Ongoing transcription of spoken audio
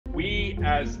We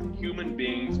as human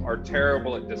beings are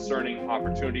terrible at discerning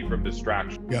opportunity from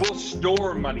distraction. Yeah. We'll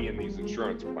store money in these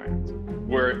insurance plans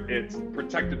where it's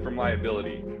protected from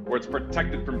liability, where it's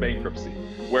protected from bankruptcy,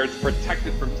 where it's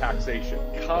protected from taxation,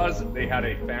 because they had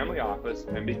a family office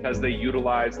and because they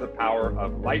utilize the power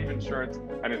of life insurance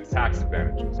and its tax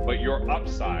advantages. But your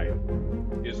upside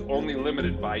is only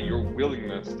limited by your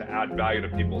willingness to add value to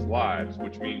people's lives,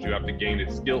 which means you have to gain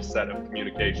a skill set of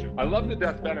communication. I love the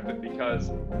death benefit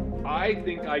because I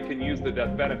think I can use the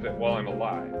death benefit while I'm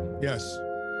alive. Yes.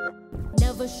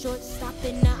 Never short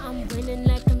stopping, now I'm winning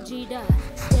like I'm G'da.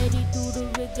 Steady through the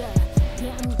rigor.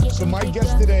 Yeah, I'm getting So my bigger.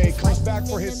 guest today comes Fighting back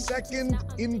for in his them second now.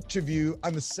 interview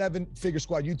on the 7 Figure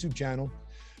Squad YouTube channel.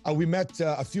 We met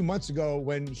a few months ago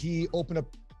when he opened up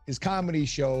his comedy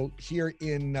show here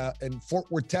in Fort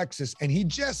Worth, Texas, and he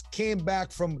just came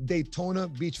back from Daytona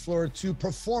Beach, Florida, to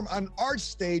perform on our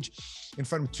stage in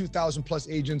front of 2,000 plus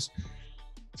agents.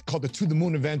 It's called the To the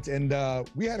Moon event, and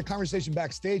we had a conversation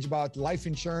backstage about life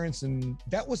insurance, and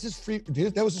that was his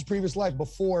previous life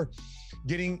before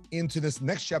getting into this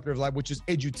next chapter of life, which is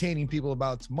edutaining people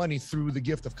about money through the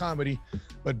gift of comedy.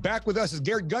 But back with us is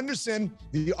Garrett Gunderson,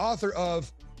 the author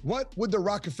of What Would the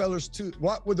Rockefellers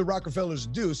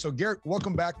Do? So Garrett,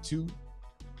 welcome back to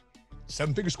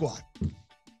 7 Figure Squad.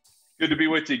 Good to be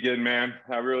with you again, man.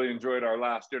 I really enjoyed our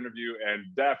last interview, and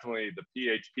definitely the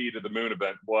PHP to the Moon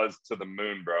event was to the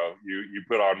moon, bro. You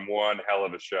put on one hell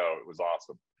of a show. It was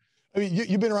awesome. I mean,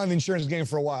 you've been around the insurance game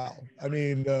for a while. I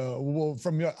mean, well,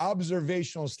 from your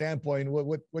observational standpoint,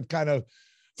 what kind of,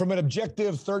 from an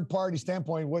objective third-party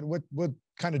standpoint, what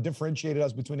kind of differentiated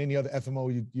us between any other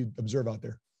FMO you observe out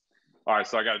there? All right,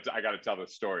 so I got to tell the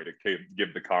story to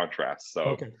give the contrast. So,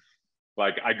 Okay.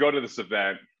 like, I go to this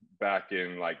event back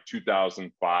in like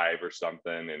 2005 or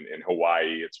something in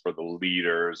Hawaii. It's for the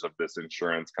leaders of this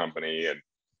insurance company, and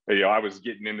I was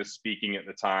getting into speaking at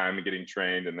the time and getting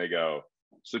trained. And they go,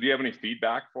 "So do you have any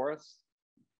feedback for us?"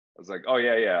 I was like, "Oh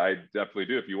yeah, I definitely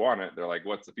do. If you want it." They're like,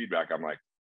 "What's the feedback?" I'm like,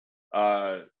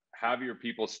 "Have your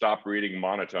people stop reading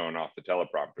monotone off the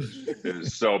teleprompters. It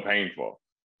is so painful.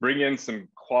 Bring in some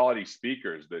quality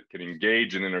speakers that can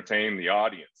engage and entertain the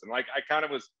audience." And like, I kind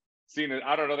of was seeing it.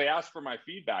 I don't know. They asked for my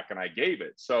feedback and I gave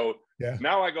it. So Yeah.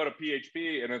 now I go to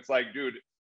PHP and it's like, dude,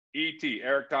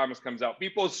 Eric Thomas comes out.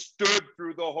 People stood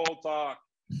through the whole talk.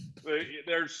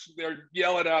 They're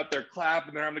yelling out, they're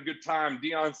clapping, they're having a good time.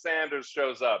 Deion Sanders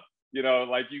shows up.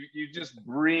 Like you just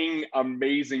bring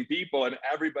amazing people and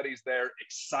everybody's there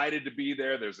excited to be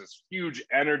there. There's this huge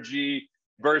energy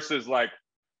versus like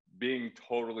being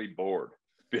totally bored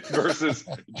versus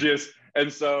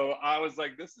and so I was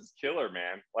like, this is killer,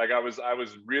 man. Like I was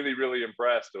really, really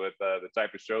impressed with the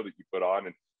type of show that you put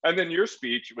on. And then your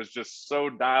speech was just so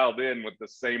dialed in with the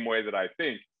same way that I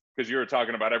think, because you were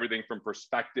talking about everything from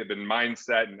perspective and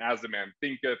mindset and as a man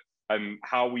thinketh and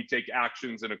how we take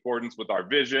actions in accordance with our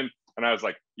vision. And I was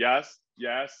like, yes.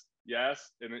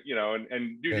 And dude,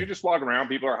 Yeah. you're just walking around,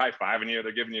 people are high-fiving you,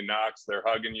 they're giving you knocks, they're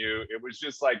hugging you. It was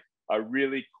just like a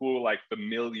really cool, like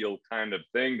familial kind of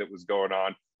thing that was going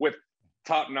on with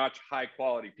top-notch,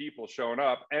 high-quality people showing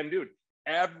up. And dude,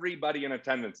 everybody in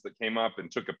attendance that came up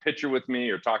and took a picture with me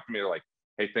or talked to me, they're like,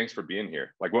 "Hey, thanks for being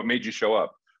here. Like, what made you show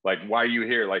up? Like, why are you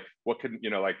here? Like, what can,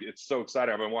 like, it's so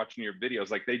exciting. I've been watching your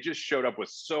videos." Like, they just showed up with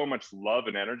so much love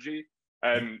and energy.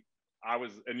 And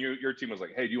your team was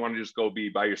like, "Hey, do you want to just go be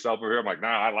by yourself over here?" I'm like,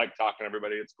 "Nah, I like talking to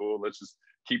everybody. It's cool. Let's just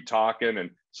keep talking."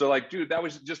 And so like, dude, that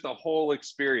was just the whole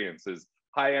experience is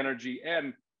high energy.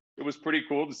 And it was pretty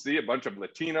cool to see a bunch of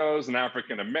Latinos and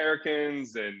African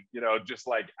Americans and, just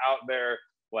like out there,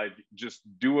 like just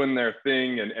doing their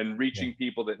thing and reaching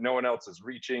people that no one else is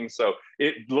reaching. So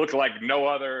it looked like no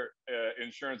other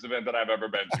insurance event that I've ever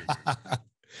been to.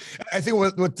 I think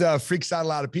what freaks out a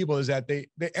lot of people is that they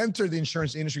enter the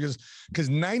insurance industry because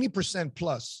 90%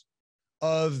 plus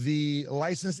of the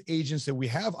licensed agents that we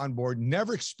have on board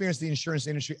never experienced the insurance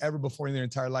industry ever before in their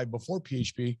entire life before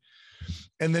PHP.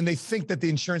 And then they think that the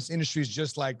insurance industry is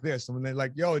just like this. And when they're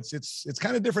like, "Yo, it's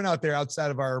kind of different out there outside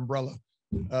of our umbrella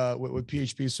with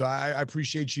PHP." So I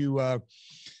appreciate you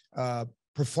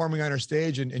performing on our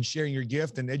stage and sharing your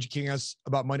gift and educating us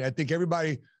about money. I think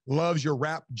everybody loves your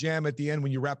rap jam at the end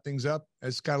when you wrap things up.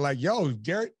 It's kind of like, "Yo,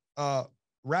 Garrett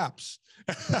raps."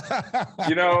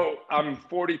 I'm a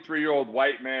 43-year-old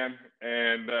white man.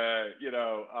 And,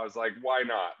 I was like, why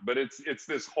not? But it's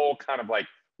this whole kind of like,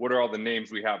 what are all the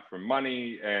names we have for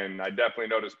money? And I definitely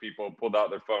noticed people pulled out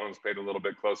their phones, paid a little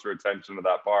bit closer attention to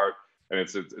that part. And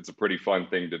it's a pretty fun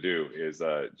thing to do is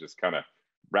just kind of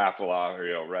raffle off,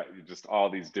 just all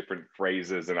these different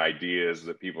phrases and ideas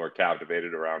that people are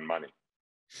captivated around money.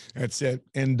 That's it.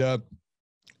 And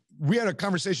we had a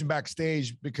conversation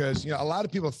backstage because, a lot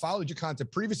of people followed your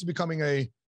content previous to becoming a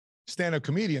stand-up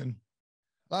comedian.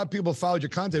 A lot of people followed your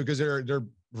content because they're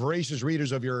voracious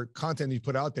readers of your content you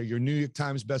put out there. You're New York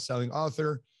Times bestselling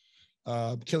author,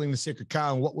 Killing the Sacred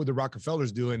Cow, and What Would the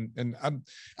Rockefellers Do? And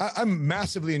I'm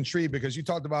massively intrigued because you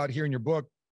talked about here in your book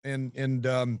and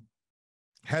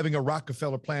having a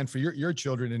Rockefeller plan for your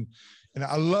children. And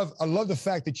I love the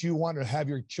fact that you want to have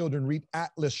your children read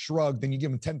Atlas Shrugged and you give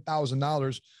them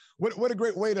 $10,000. What a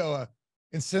great way to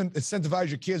incentivize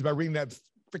your kids by reading that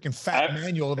freaking fat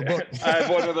manual of a book. I have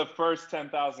one of the first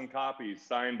 10,000 copies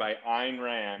signed by Ayn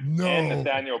Rand and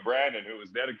Nathaniel Branden, who it was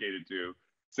dedicated to,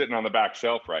 sitting on the back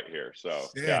shelf right here. So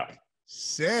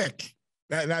sick.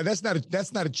 That's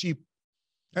not a cheap.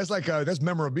 That's like that's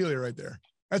memorabilia right there.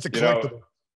 That's a collectible.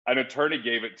 An attorney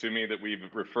gave it to me that we've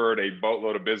referred a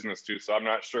boatload of business to, so I'm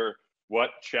not sure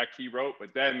what check he wrote. But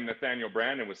then Nathaniel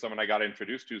Branden was someone I got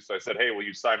introduced to, so I said, "Hey, will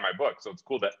you sign my book?" So it's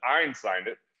cool that Ayn signed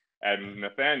it and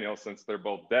Nathaniel, since they're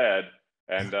both dead.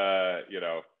 And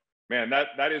man,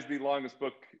 that is the longest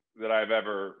book that I've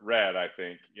ever read. I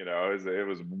think it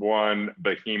was one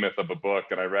behemoth of a book,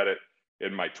 and I read it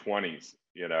in my 20s.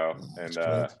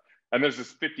 And there's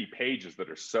just 50 pages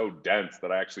that are so dense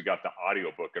that I actually got the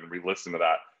audiobook and re-listened to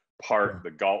that part,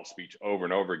 the Galt speech, over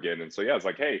and over again. And so, it's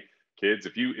like, hey, kids,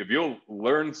 if you'll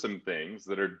learn some things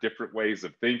that are different ways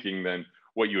of thinking than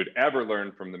what you would ever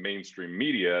learn from the mainstream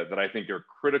media, that I think are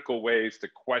critical ways to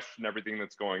question everything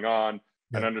that's going on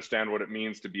and understand what it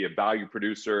means to be a value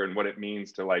producer and what it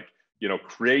means to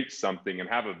create something and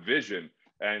have a vision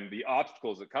and the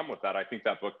obstacles that come with that. I think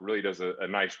that book really does a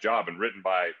nice job, and written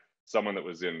by someone that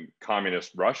was in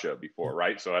communist Russia before,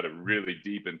 right? So I had a really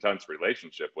deep, intense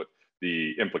relationship with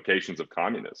the implications of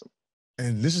communism.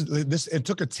 And it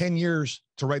took 10 years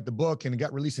to write the book, and it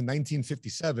got released in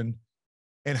 1957.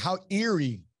 And how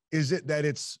eerie is it that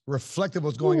it's reflective of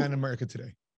what's going on in America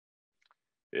today?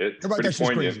 It's pretty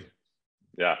poignant.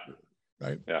 Yeah.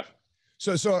 Right. Yeah.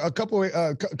 So a couple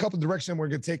directions we're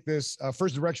going to take this.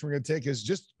 First direction we're going to take is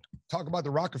just talk about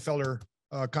the Rockefeller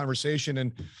conversation.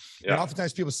 And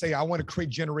oftentimes people say, I want to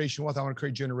create generational wealth. I want to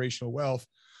create generational wealth.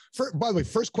 By the way,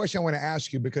 first question I want to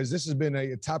ask you, because this has been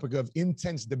a topic of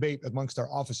intense debate amongst our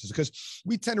offices, because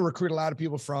we tend to recruit a lot of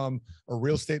people from a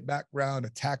real estate background, a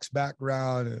tax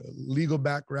background, a legal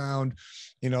background,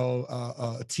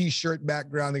 a t-shirt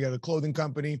background. They got a clothing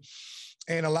company.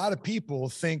 And a lot of people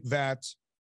think that,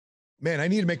 man, I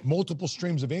need to make multiple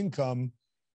streams of income.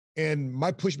 And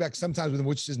my pushback sometimes with them,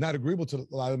 which is not agreeable to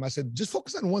a lot of them, I said, just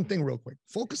focus on one thing real quick.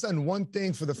 Focus on one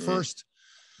thing for the first,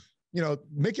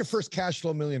 make your first cash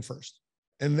flow million first.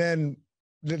 And then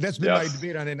that's been my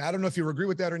debate on it. And I don't know if you agree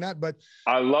with that or not, but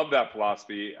I love that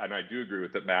philosophy. And I do agree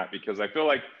with it, Matt, because I feel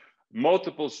like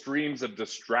multiple streams of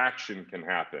distraction can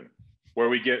happen where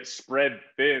we get spread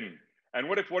thin. And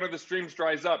what if one of the streams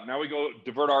dries up? Now we go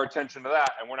divert our attention to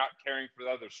that, and we're not caring for the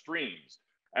other streams.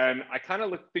 And I kind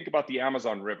of think about the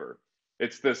Amazon River.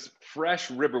 It's this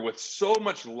fresh river with so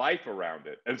much life around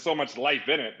it and so much life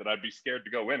in it that I'd be scared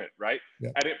to go in it, right? Yeah.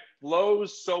 And it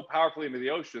flows so powerfully into the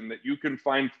ocean that you can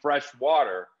find fresh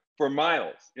water for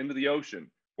miles into the ocean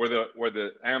where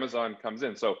the Amazon comes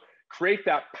in. So create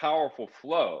that powerful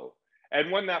flow.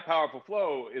 And when that powerful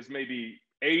flow is maybe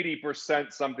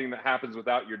 80% something that happens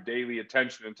without your daily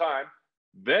attention and time,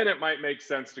 then it might make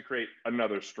sense to create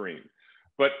another stream.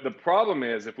 But the problem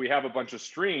is, if we have a bunch of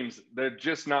streams, they're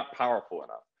just not powerful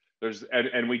enough.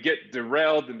 And we get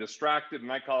derailed and distracted,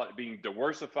 and I call it being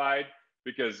diversified,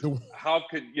 because how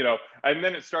could, and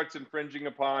then it starts infringing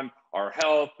upon our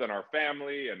health and our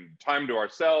family and time to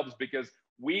ourselves, because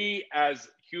we as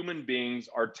human beings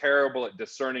are terrible at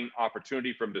discerning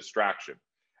opportunity from distraction.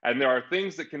 And there are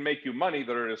things that can make you money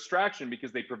that are a distraction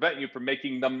because they prevent you from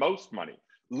making the most money.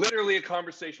 Literally, a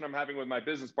conversation I'm having with my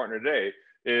business partner today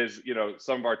is,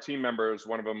 some of our team members,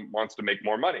 one of them wants to make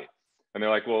more money. And they're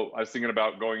like, well, I was thinking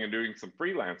about going and doing some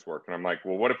freelance work. And I'm like,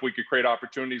 well, what if we could create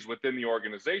opportunities within the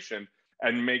organization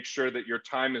and make sure that your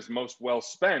time is most well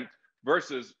spent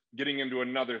versus getting into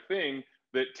another thing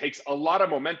that takes a lot of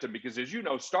momentum? Because as you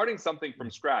know, starting something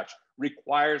from scratch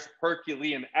requires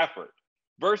Herculean effort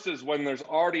versus when there's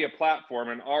already a platform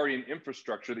and already an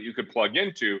infrastructure that you could plug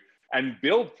into and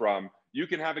build from, you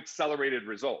can have accelerated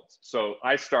results. So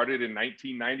I started in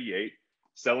 1998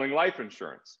 selling life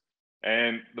insurance.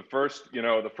 And the first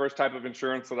type of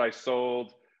insurance that I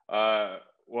sold,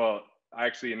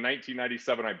 actually in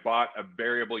 1997, I bought a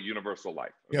variable universal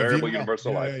life,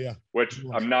 universal life, which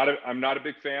I'm not a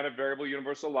big fan of variable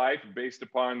universal life based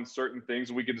upon certain things.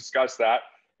 We could discuss that,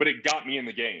 but it got me in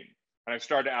the game. And I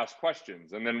started to ask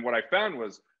questions. And then what I found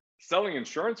was selling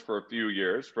insurance for a few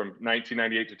years from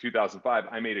 1998 to 2005.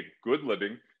 I made a good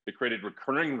living. It created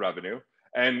recurring revenue.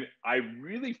 And I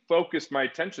really focused my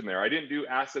attention there. I didn't do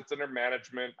assets under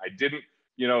management. I didn't,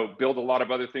 build a lot of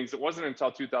other things. It wasn't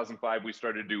until 2005 we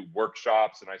started to do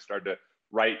workshops, and I started to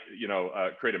write,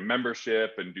 create a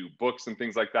membership and do books and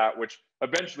things like that, which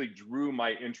eventually drew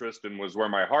my interest and was where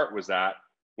my heart was at,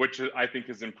 which I think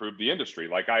has improved the industry.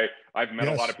 Like I've met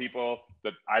a lot of people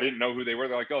that I didn't know who they were.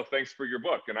 They're like, oh, thanks for your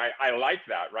book. And I like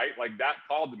that, right? Like that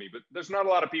called to me, but there's not a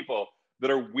lot of people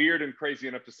that are weird and crazy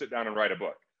enough to sit down and write a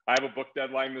book. I have a book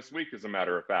deadline this week, as a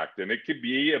matter of fact, and it could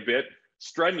be a bit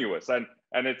strenuous.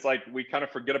 And it's like, we kind of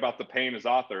forget about the pain as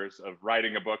authors of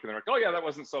writing a book, and they're like, oh yeah, that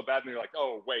wasn't so bad. And you're like,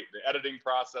 oh wait, the editing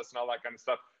process and all that kind of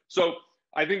stuff. So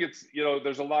I think it's,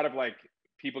 there's a lot of like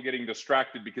people getting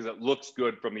distracted because it looks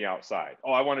good from the outside.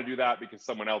 Oh, I want to do that because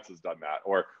someone else has done that.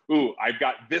 Or, ooh, I've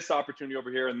got this opportunity over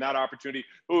here and that opportunity.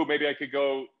 Ooh, maybe I could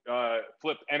go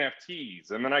flip NFTs,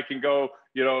 and then I can go,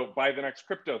 buy the next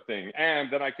crypto thing.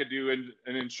 And then I could do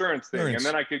an insurance thing. And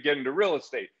then I could get into real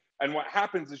estate. And what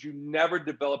happens is you never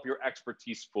develop your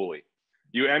expertise fully.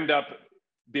 You end up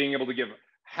being able to give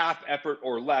half effort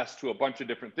or less to a bunch of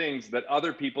different things that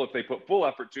other people, if they put full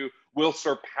effort to, will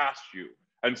surpass you.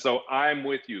 And so I'm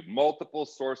with you. Multiple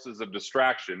sources of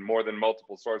distraction more than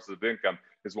multiple sources of income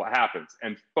is what happens.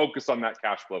 And focus on that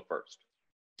cash flow first.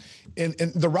 And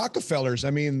the Rockefellers,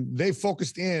 I mean, they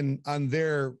focused in on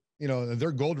their,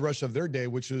 their gold rush of their day,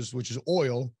 which is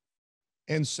oil.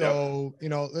 And so,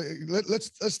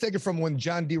 let's take it from when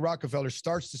John D. Rockefeller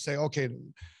starts to say, okay,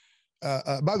 by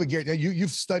the way, Garrett,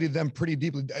 you've studied them pretty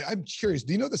deeply. I'm curious,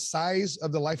 do you know the size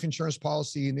of the life insurance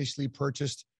policy initially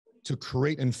purchased to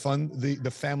create and fund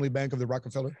the family bank of the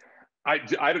Rockefeller? I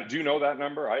do know that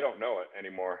number. I don't know it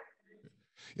anymore.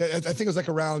 Yeah, I think it was like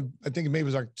around, I think maybe it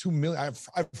was like 2 million.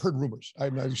 I've heard rumors.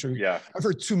 I'm not sure. Yeah. I've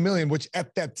heard 2 million, which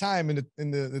at that time in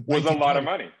the was a lot of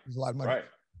money. It was a lot of money. Right.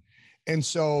 And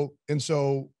so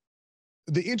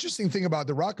the interesting thing about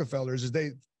the Rockefellers is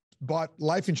they bought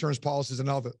life insurance policies on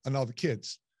all the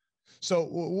kids. So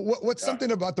what's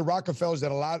something about the Rockefellers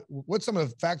what's some of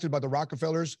the factors about the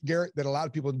Rockefellers, Garrett, that a lot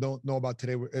of people don't know about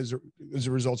today as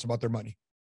a result about their money?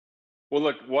 Well,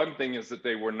 look, one thing is that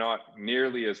they were not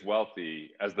nearly as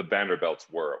wealthy as the Vanderbilts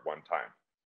were at one time.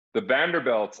 The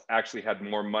Vanderbilts actually had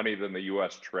more money than the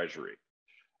US Treasury.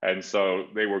 And so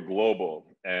they were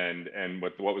global, and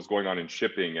with what was going on in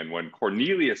shipping. And when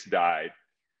Cornelius died,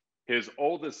 his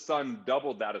oldest son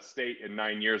doubled that estate in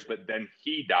 9 years, but then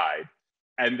he died.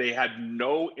 And they had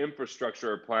no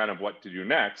infrastructure or plan of what to do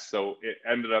next. So it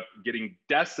ended up getting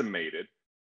decimated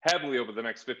heavily over the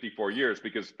next 54 years,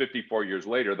 because 54 years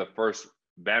later, the first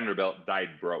Vanderbilt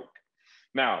died broke.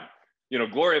 Now,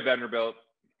 Gloria Vanderbilt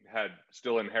had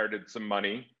still inherited some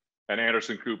money, and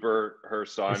Anderson Cooper, her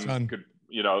son could,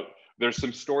 there's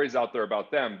some stories out there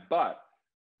about them. But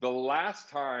the last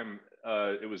time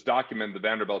it was documented the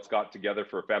Vanderbilts got together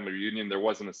for a family reunion, there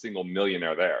wasn't a single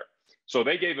millionaire there. So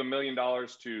they gave $1 million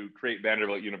to create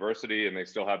Vanderbilt University, and they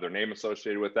still have their name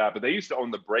associated with that. But they used to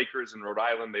own the Breakers in Rhode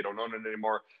Island. They don't own it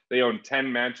anymore. They own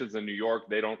 10 mansions in New York.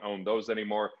 They don't own those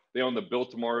anymore. They own the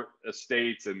Biltmore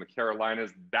estates in the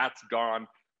Carolinas. That's gone.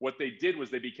 What they did was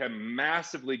they became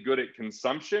massively good at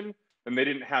consumption, and they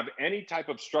didn't have any type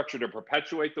of structure to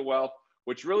perpetuate the wealth,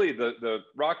 which really the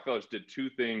Rockefellers did two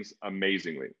things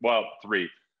amazingly. Well, three.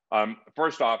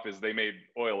 First off is they made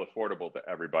oil affordable to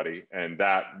everybody, and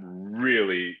that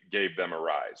really gave them a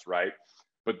rise, right?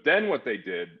 But then what they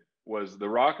did was the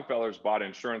Rockefellers bought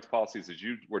insurance policies, as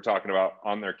you were talking about,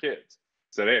 on their kids.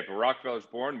 Said, hey, if a Rockefeller's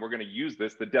born, we're going to use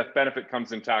this. The death benefit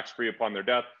comes in tax-free upon their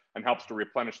death and helps to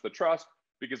replenish the trust,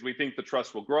 because we think the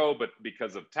trust will grow, but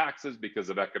because of taxes, because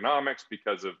of economics,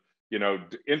 because of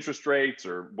interest rates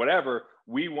or whatever,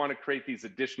 we want to create these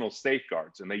additional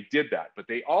safeguards. And they did that. But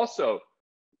they also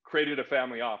created a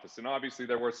family office. And obviously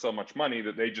they're worth so much money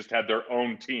that they just had their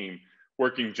own team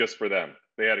working just for them.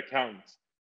 They had accountants,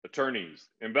 attorneys,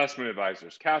 investment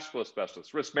advisors, cash flow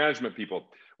specialists, risk management people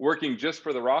working just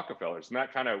for the Rockefellers. And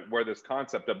that kind of where this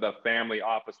concept of the family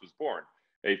office was born.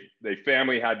 A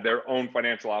family had their own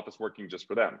financial office working just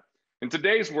for them. In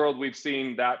today's world, we've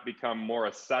seen that become more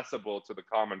accessible to the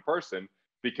common person,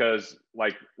 because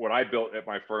like what I built at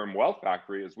my firm, Wealth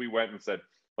Factory, is we went and said,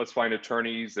 let's find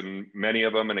attorneys, and many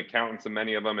of them, and accountants, and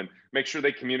many of them, and make sure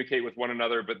they communicate with one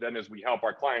another. But then as we help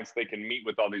our clients, they can meet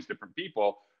with all these different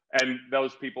people. And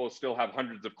those people still have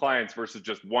hundreds of clients versus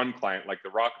just one client like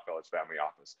the Rockefellers family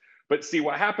office. But see,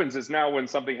 what happens is now when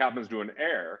something happens to an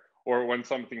heir, or when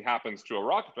something happens to a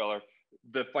Rockefeller,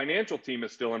 the financial team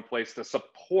is still in place to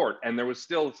support. And there was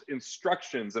still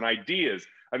instructions and ideas,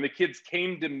 and the kids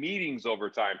came to meetings over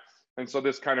time. And so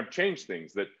this kind of changed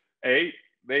things that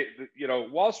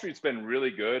Wall Street's been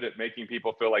really good at making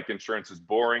people feel like insurance is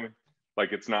boring,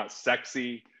 like it's not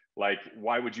sexy. Like,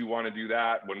 why would you want to do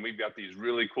that when we've got these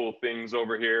really cool things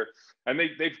over here? And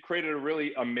they've created a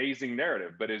really amazing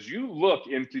narrative. But as you look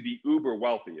into the uber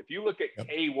wealthy, if you look at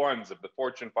K1s of the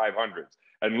Fortune 500s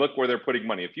and look where they're putting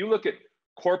money, if you look at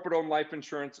corporate-owned life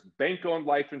insurance, bank-owned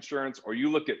life insurance, or you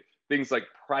look at things like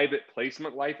private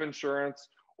placement life insurance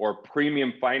or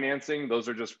premium financing, those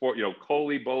are just for,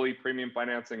 COLI, BOLI, premium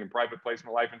financing and private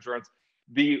placement life insurance.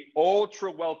 The ultra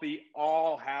wealthy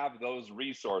all have those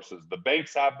resources. The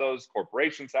banks have those,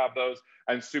 corporations have those,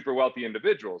 and super wealthy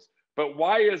individuals. But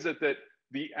why is it that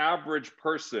the average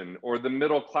person or the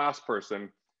middle class person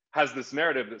has this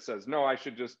narrative that says, no, I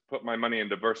should just put my money in a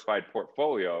diversified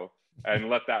portfolio and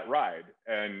let that ride.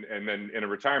 And then in a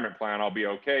retirement plan, I'll be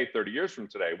okay 30 years from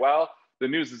today. Well, the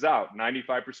news is out.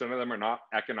 95% of them are not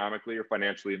economically or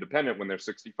financially independent when they're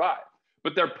 65,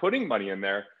 but they're putting money in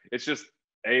there. It's just,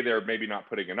 A, they're maybe not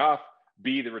putting enough.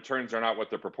 B, the returns are not what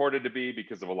they're purported to be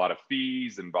because of a lot of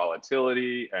fees and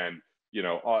volatility and,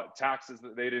 taxes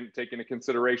that they didn't take into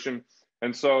consideration.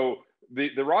 And so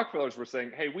the Rockefellers were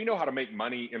saying, hey, we know how to make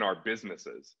money in our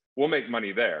businesses. We'll make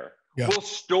money there. Yeah. We'll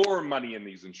store money in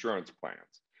these insurance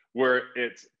plans where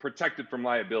it's protected from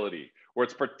liability, where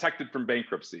it's protected from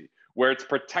bankruptcy, where it's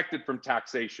protected from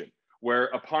taxation, where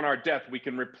upon our death, we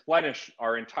can replenish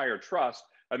our entire trust.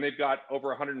 And they've got over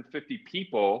 150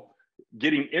 people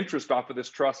getting interest off of this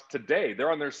trust today.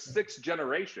 They're on their 6th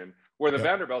generation where the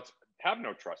Vanderbilts have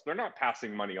no trust. They're not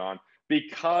passing money on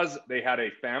because they had a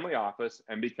family office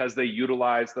and because they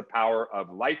utilize the power of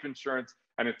life insurance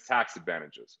and its tax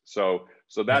advantages. So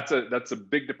that's a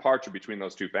big departure between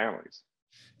those two families.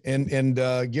 And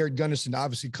Garrett Gunderson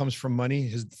obviously comes from money,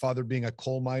 his father being a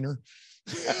coal miner.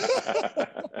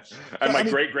 And my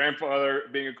great-grandfather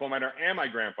being a coal miner and my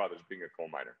grandfather's being a coal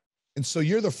miner. And so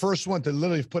you're the first one to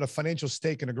literally put a financial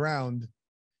stake in the ground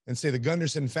and say the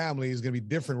Gunderson family is going to be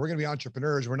different. We're going to be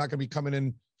entrepreneurs. We're not going to be coming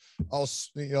in all,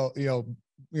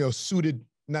 suited,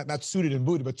 not suited and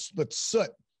booted, but soot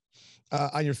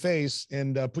on your face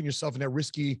and putting yourself in that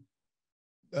risky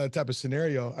type of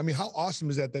scenario. I mean, how awesome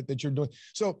is that you're doing?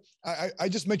 So I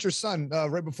just met your son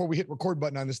right before we hit record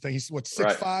button on this thing. He's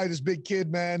 6'5", this big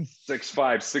kid, man.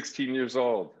 6'5", 16 years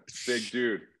old, big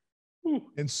dude. Whew.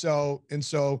 And so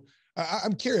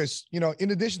I'm curious, in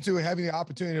addition to having the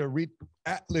opportunity to read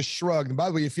Atlas Shrugged, and by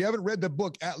the way, if you haven't read the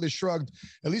book Atlas Shrugged,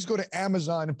 at least go to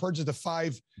Amazon and purchase the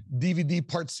 5 DVD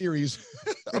part series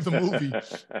of the movie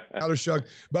Atlas Shrugged.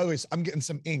 By the way, I'm getting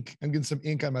some ink. I'm getting some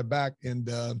ink on my back, and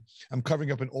I'm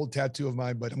covering up an old tattoo of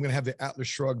mine, but I'm going to have the Atlas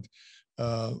Shrugged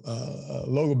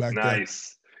logo back there.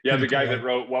 Nice. Yeah, the guy that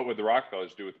wrote What Would the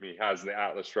Rockefellers Do With Me has the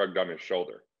Atlas Shrugged on his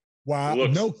shoulder. Wow.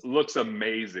 Looks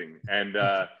amazing. And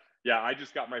yeah, I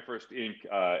just got my first ink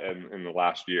in the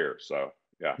last year. So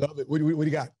yeah. Love it. What do you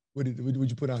got? What did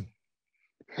you put on?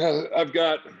 I've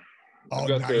got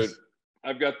nice.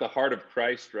 I've got the heart of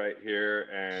Christ right here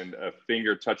and a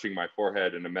finger touching my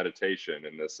forehead in a meditation,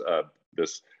 and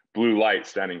this blue light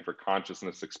standing for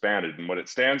consciousness expanded. And what it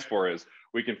stands for is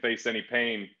we can face any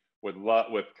pain with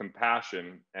love, with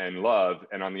compassion and love,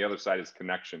 and on the other side is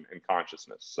connection and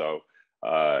consciousness. So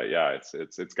yeah,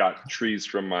 it's got trees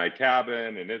from my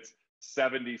cabin, and it's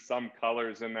 70 some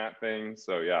colors in that thing.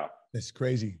 So yeah, that's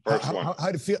crazy. First one.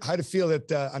 How to feel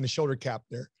it on the shoulder cap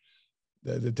there?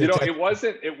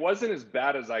 It wasn't as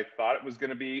bad as I thought it was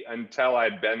going to be until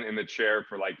I'd been in the chair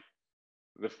for like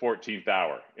the 14th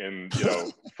hour in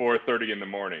 4:30 in the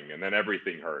morning, and then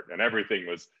everything hurt and everything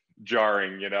was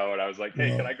jarring, and I was like,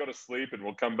 hey, can I go to sleep and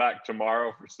we'll come back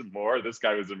tomorrow for some more? This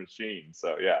guy was a machine.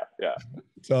 So yeah.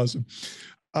 It's awesome.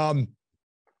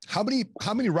 How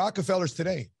many Rockefellers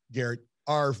today, Garrett,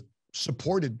 are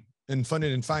supported and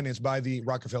funded and financed by the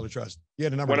Rockefeller Trust? You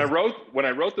had a number. When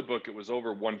I wrote the book, it was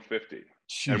over 150.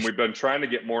 Jeez. And we've been trying to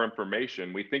get more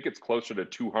information. We think it's closer to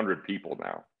 200 people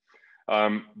now.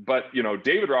 But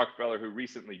David Rockefeller, who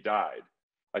recently died,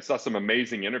 I saw some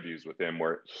amazing interviews with him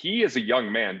where he, as a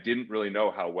young man, didn't really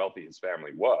know how wealthy his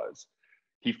family was.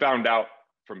 He found out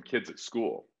from kids at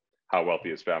school how wealthy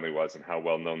his family was and how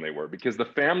well known they were, because the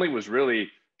family was really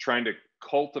trying to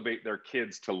cultivate their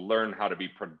kids to learn how to be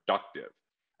productive.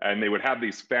 And they would have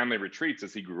these family retreats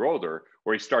as he grew older,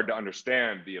 where he started to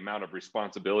understand the amount of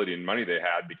responsibility and money they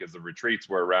had, because the retreats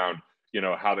were around,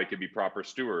 how they could be proper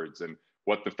stewards and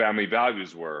what the family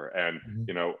values were, and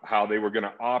how they were going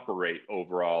to operate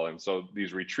overall. And so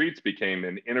these retreats became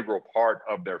an integral part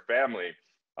of their family.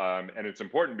 And it's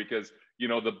important because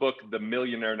the book The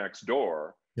Millionaire Next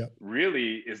Door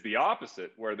really is the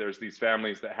opposite, where there's these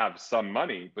families that have some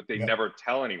money, but they never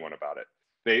tell anyone about it.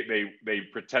 They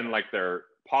pretend like they're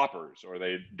paupers or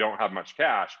they don't have much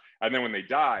cash. And then when they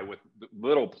die with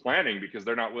little planning, because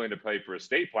they're not willing to pay for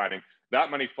estate planning, that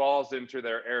money falls into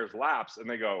their heirs' laps and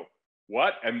they go,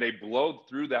 what? And they blow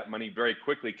through that money very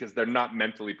quickly because they're not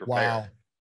mentally prepared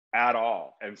at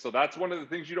all. And so that's one of the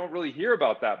things you don't really hear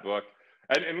about that book.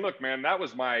 And look, man, that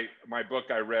was my book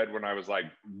I read when I was like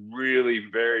really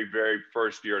very, very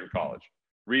first year in college.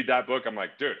 Read that book. I'm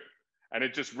like, dude. And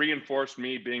it just reinforced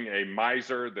me being a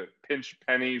miser that pinched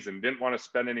pennies and didn't want to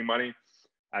spend any money.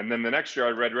 And then the next year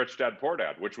I read Rich Dad Poor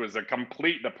Dad, which was a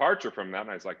complete departure from that.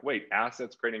 And I was like, wait,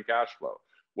 assets creating cash flow.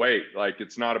 Wait, like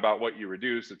it's not about what you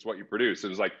reduce, it's what you produce. It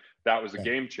was like, that was a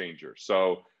game changer.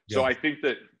 So I think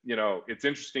that, you know, it's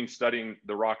interesting studying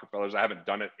the Rockefellers. I haven't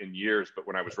done it in years, but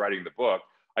when I was writing the book,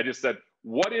 I just said,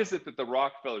 what is it that the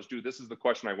Rockefellers do? This is the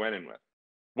question I went in with.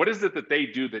 What is it that they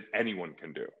do that anyone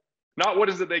can do? Not what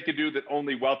is it they could do that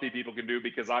only wealthy people can do,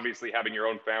 because obviously having your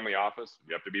own family office,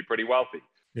 you have to be pretty wealthy.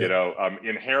 You know,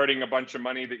 inheriting a bunch of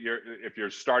money that if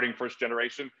you're starting first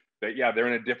generation, that they're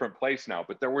in a different place now.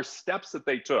 But there were steps that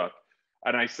they took.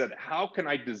 And I said, how can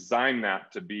I design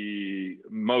that to be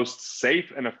most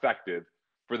safe and effective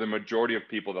for the majority of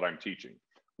people that I'm teaching?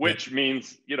 Which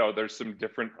means, you know, there's some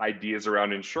different ideas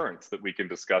around insurance that we can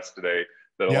discuss today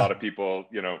that a lot of people,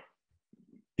 you know,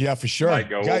 for sure. Might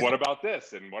go, well, what about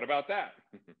this? And what about that?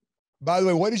 By the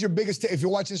way, what is your biggest, if you're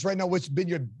watching this right now, what's been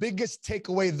your biggest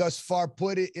takeaway thus far?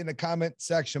 Put it in the comment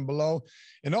section below.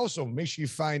 And also make sure you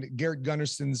find Garrett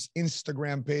Gunderson's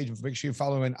Instagram page. Make sure you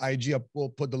follow him on IG. We'll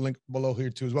put the link below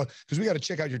here too as well, because we got to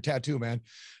check out your tattoo, man.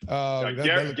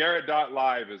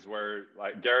 Garrett.live is where,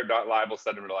 like, Garrett.live will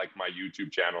send him to like my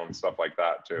YouTube channel and stuff like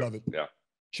that too. Love it. Yeah.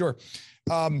 Sure.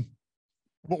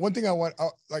 But one thing I want,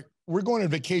 like, we're going on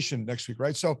vacation next week,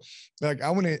 right? So, like, I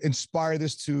want to inspire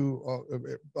this to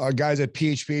our guys at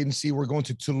PHP Agency. We're going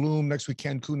to Tulum next week,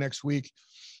 Cancun next week.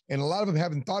 And a lot of them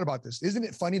haven't thought about this. Isn't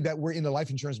it funny that we're in the life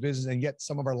insurance business and yet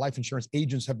some of our life insurance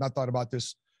agents have not thought about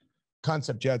this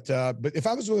concept yet? But if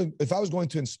I was going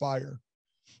to inspire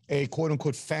a quote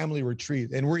unquote family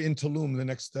retreat, and we're in Tulum the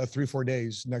next 3-4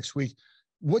 days next week,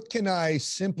 what can I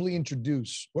simply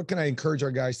introduce? What can I encourage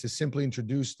our guys to simply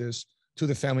introduce this to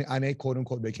the family on a quote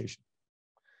unquote vacation?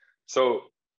 So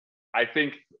I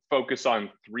think focus on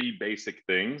 3 basic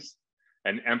things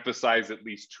and emphasize at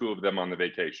least 2 of them on the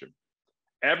vacation.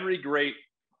 Every great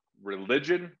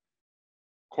religion,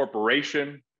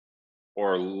 corporation,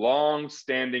 or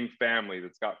long-standing family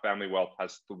that's got family wealth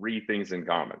has 3 things in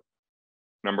common.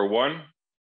 Number 1,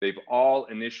 they've all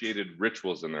initiated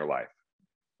rituals in their life.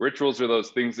 Rituals are those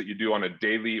things that you do on a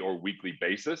daily or weekly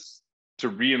basis to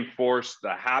reinforce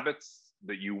the habits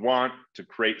that you want to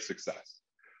create success.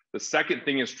 The second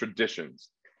thing is traditions.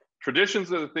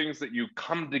 Traditions are the things that you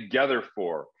come together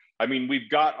for. I mean, we've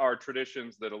got our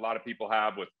traditions that a lot of people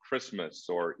have with Christmas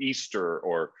or Easter,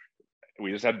 or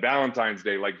we just had Valentine's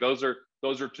Day. Like those are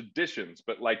traditions,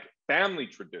 but like family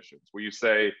traditions where you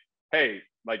say, hey,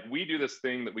 like we do this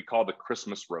thing that we call the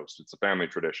Christmas roast. It's a family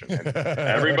tradition. And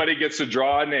everybody gets to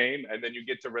draw a name and then you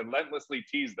get to relentlessly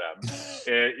tease them,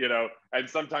 you know, and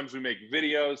sometimes we make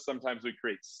videos, sometimes we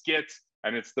create skits,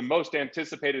 and it's the most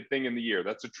anticipated thing in the year.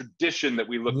 That's a tradition that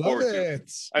we look forward to.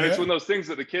 And it's one of those things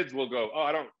that the kids will go, oh,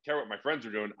 I don't care what my friends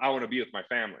are doing. I want to be with my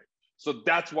family. So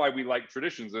that's why we like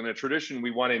traditions. And a tradition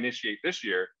we want to initiate this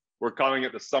year, we're calling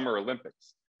it the Summer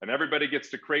Olympics. And everybody gets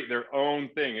to create their own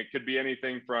thing. It could be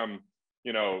anything from,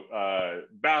 you know,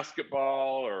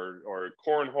 basketball or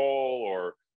cornhole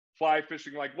or fly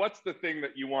fishing. Like, what's the thing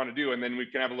that you want to do? And then we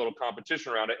can have a little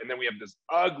competition around it. And then we have this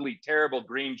ugly, terrible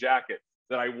green jacket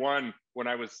that I won when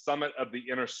I was Summit of the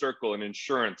Inner Circle in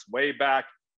insurance way back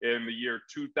in the year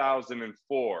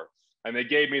 2004. And they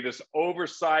gave me this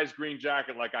oversized green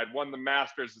jacket like I'd won the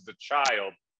Masters as a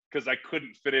child because I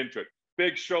couldn't fit into it.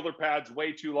 Big shoulder pads,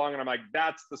 way too long. And I'm like,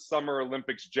 that's the Summer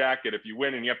Olympics jacket. If you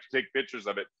win and you have to take pictures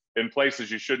of it in places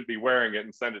you shouldn't be wearing it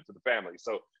and send it to the family.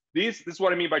 So this is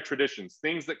what I mean by traditions,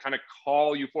 things that kind of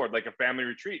call you forward, like a family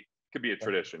retreat could be a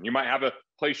tradition. You might have a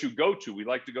place you go to. We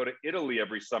like to go to Italy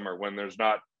every summer when there's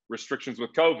not restrictions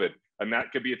with COVID, and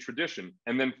that could be a tradition.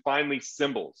 And then finally,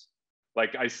 symbols.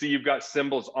 Like I see you've got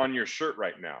symbols on your shirt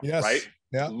right now, right?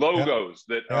 Yeah. Logos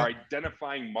that are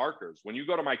identifying markers. When you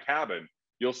go to my cabin,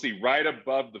 you'll see right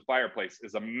above the fireplace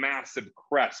is a massive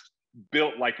crest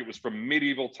built like it was from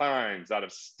medieval times out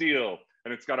of steel.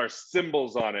 And it's got our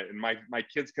symbols on it. And my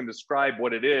kids can describe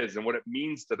what it is and what it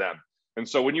means to them. And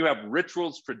so when you have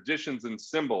rituals, traditions, and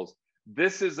symbols,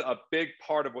 this is a big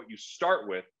part of what you start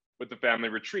with the family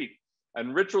retreat.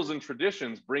 And rituals and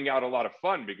traditions bring out a lot of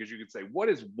fun because you could say, what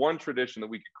is one tradition that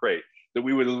we could create that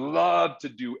we would love to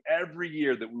do every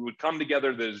year, that we would come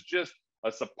together, that is just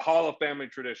a Sapaula family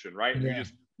tradition, right?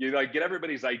 And you like get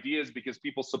everybody's ideas because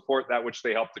people support that which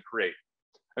they help to create.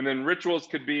 And then rituals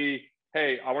could be,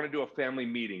 hey, I want to do a family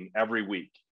meeting every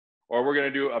week, or we're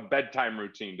going to do a bedtime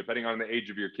routine, depending on the age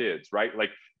of your kids, right?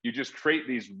 Like you just create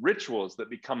these rituals that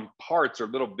become parts or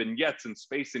little vignettes in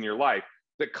space in your life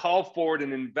that call forward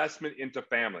an investment into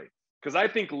family. Because I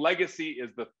think legacy is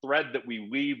the thread that we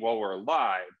weave while we're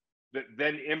alive that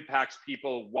then impacts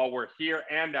people while we're here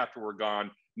and after we're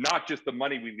gone, not just the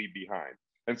money we leave behind.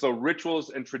 And so rituals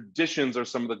and traditions are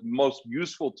some of the most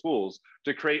useful tools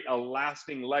to create a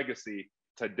lasting legacy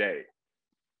today.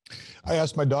 I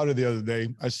asked my daughter the other day,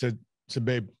 I said,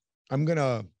 babe, I'm going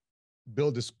to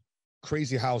build this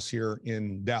crazy house here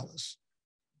in Dallas.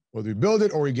 Whether we build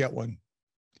it or we get one,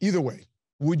 either way,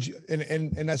 would you?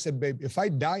 And I said, babe, if I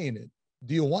die in it,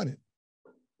 do you want it?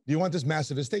 Do you want this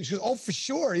massive estate? She goes, oh, for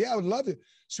sure. Yeah, I would love it.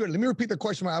 Sure. Let me repeat the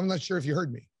question. I'm not sure if you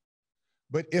heard me.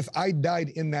 But if I died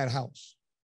in that house,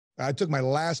 I took my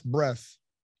last breath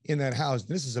in that house.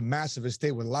 This is a massive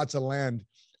estate with lots of land.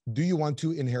 Do you want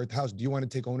to inherit the house? Do you want to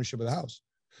take ownership of the house?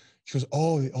 She goes,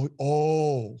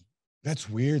 oh, that's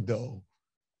weird though.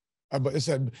 But I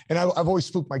said, and I've always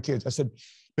spooked my kids. I said,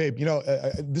 babe, you know,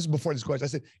 this is before this question. I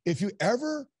said, if you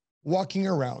ever walking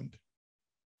around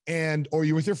or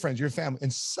you're with your friends, your family,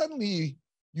 and suddenly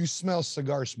you smell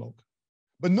cigar smoke,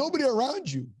 but nobody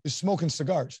around you is smoking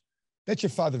cigars, that's your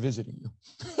father visiting you.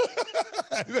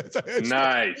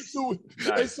 Nice.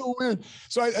 It's so weird.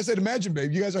 So I said, imagine,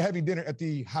 babe, you guys are having dinner at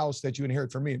the house that you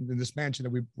inherit from me in this mansion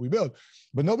that we built,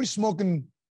 but nobody's smoking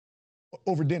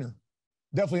over dinner.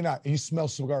 Definitely not. And you smell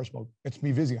cigar smoke. It's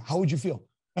me visiting. How would you feel?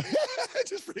 I'm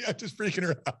just freaking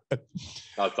her out.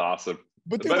 That's awesome.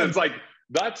 But it's like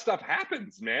that stuff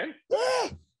happens, man. Yeah.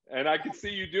 And I could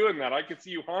see you doing that. I could see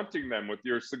you haunting them with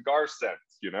your cigar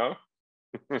scents, you know?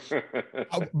 By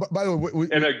the way,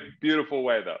 in a beautiful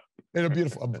way, though. In a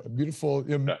beautiful,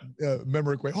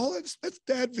 memoric way. Oh, that's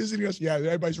Dad visiting us. Yeah,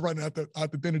 everybody's running out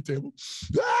the dinner table.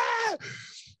 Ah!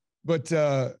 But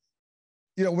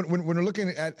you know, when we're looking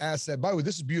at asset, by the way,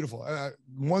 this is beautiful.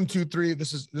 1, 2, 3.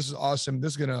 This is awesome.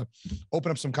 This is gonna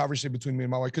open up some conversation between me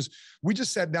and my wife, because we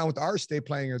just sat down with our estate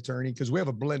planning attorney because we have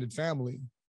a blended family,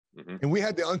 and we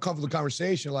had the uncomfortable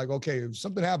conversation. Like, okay, if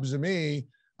something happens to me,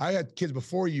 I had kids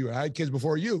before you. I had kids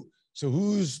before you. So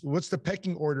what's the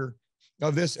pecking order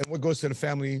of this, and what goes to the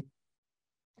family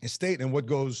estate, and what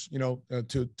goes, you know,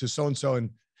 to so-and-so. And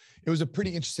it was a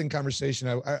pretty interesting conversation.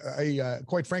 I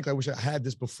quite frankly, I wish I had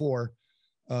this before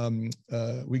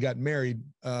we got married.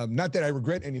 Not that I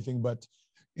regret anything, but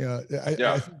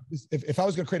I think if I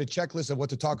was going to create a checklist of what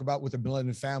to talk about with a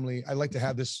blended family, I'd like to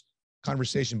have this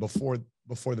conversation before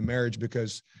the marriage,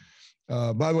 because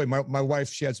by the way, my wife,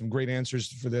 she had some great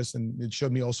answers for this, and it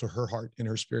showed me also her heart and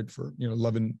her spirit for, you know,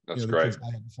 loving, That's the great. kids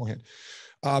I had beforehand.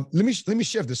 Let me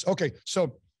shift this. Okay,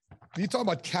 so you talk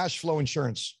about cash flow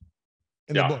insurance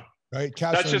in the book, right?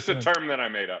 That's just a term that I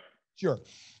made up. Sure,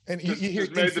 and you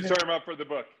made the term up for the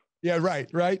book. Yeah,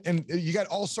 right. And you got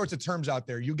all sorts of terms out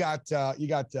there. You got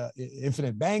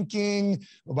infinite banking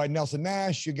by Nelson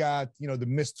Nash. You got, you know, the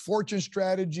missed fortune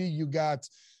strategy. You got,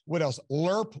 what else?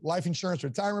 LIRP, life insurance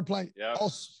retirement plan. Yeah.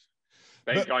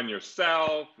 Bank on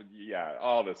yourself. Yeah,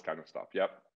 all this kind of stuff. Yep.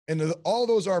 And all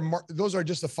those are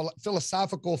just a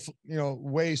philosophical, you know,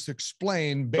 ways to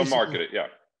explain to market it. Yeah.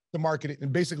 To market it,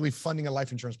 and basically funding a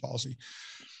life insurance policy.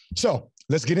 So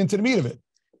let's get into the meat of it.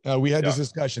 We had this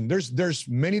discussion. There's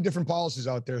many different policies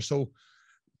out there. So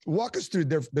walk us through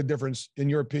the difference, in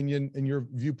your opinion, in your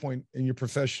viewpoint, in your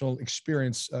professional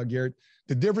experience, Garrett,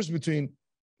 the difference between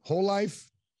whole life,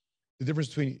 the difference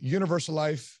between universal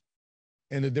life,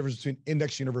 and the difference between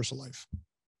index universal life.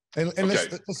 And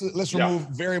okay. let's remove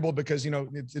variable, because, you know,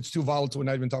 it's too volatile. We're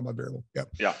not even talking about variable. Yeah.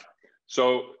 Yeah.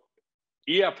 So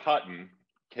E.F. Hutton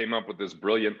came up with this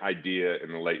brilliant idea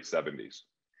in the late 70s,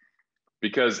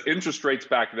 because interest rates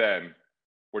back then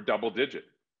were double digit.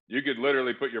 You could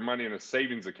literally put your money in a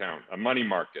savings account, a money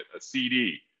market, a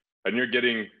CD, and you're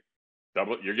getting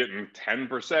 10%,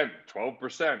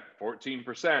 12%,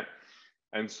 14%.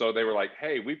 And so they were like,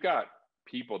 hey, we've got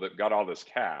people that got all this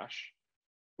cash.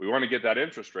 We want to get that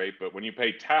interest rate, but when you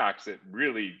pay tax, it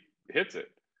really hits it.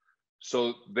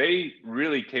 So they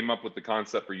really came up with the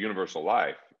concept for universal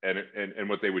life. And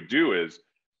what they would do is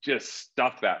just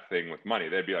stuff that thing with money.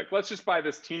 They'd be like, let's just buy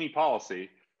this teeny policy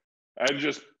and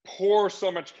just pour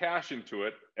so much cash into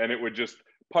it, and it would just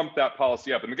pump that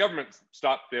policy up. And the government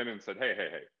stopped in and said, hey,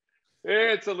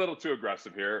 It's a little too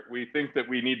aggressive here. We think that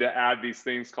we need to add these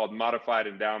things called modified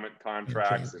endowment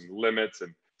contracts and limits,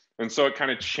 and so it kind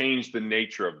of changed the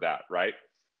nature of that, right?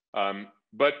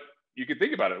 But you could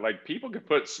think about it, like people could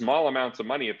put small amounts of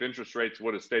money if interest rates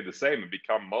would have stayed the same and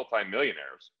become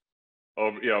multimillionaires.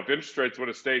 If interest rates would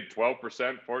have stayed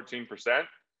 12%, 14%,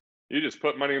 you just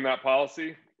put money in that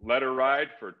policy, let her ride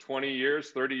for 20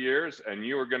 years, 30 years, and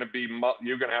you're going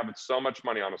to have so much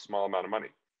money on a small amount of money.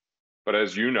 But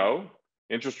as you know,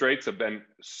 interest rates have been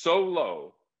so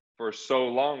low for so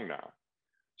long now.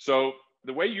 So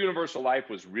the way universal life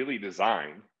was really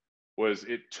designed was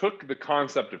it took the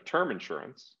concept of term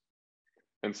insurance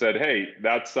and said, hey,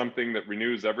 that's something that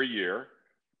renews every year,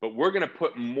 but we're going to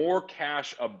put more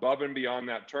cash above and beyond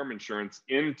that term insurance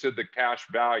into the cash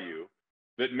value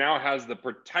that now has the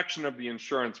protection of the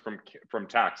insurance from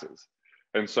taxes.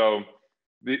 And so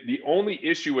the only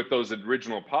issue with those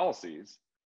original policies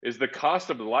is the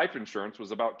cost of the life insurance was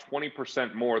about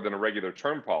 20% more than a regular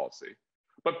term policy.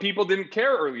 But people didn't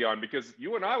care early on because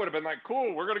you and I would have been like,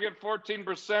 cool, we're going to get 14%,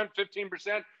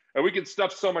 15%, and we can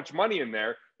stuff so much money in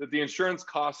there that the insurance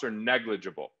costs are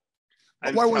negligible.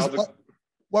 Why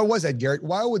was that, Garrett?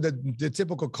 Why would the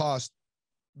typical cost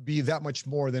be that much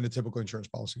more than a typical insurance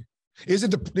policy? Is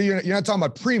it you're not talking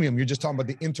about premium, you're just talking about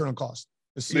the internal cost.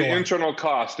 The internal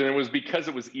cost, and it was because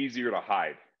it was easier to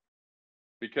hide.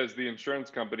 Because the insurance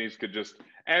companies could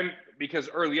because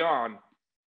early on,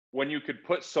 when you could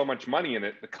put so much money in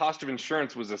it, the cost of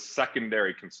insurance was a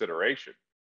secondary consideration.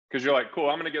 Because you're like, cool,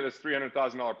 I'm going to get this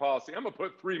 $300,000 policy. I'm going to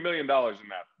put $3 million in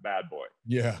that bad boy.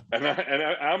 Yeah. And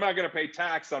I'm not going to pay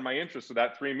tax on my interest of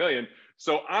that $3 million.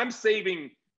 So I'm saving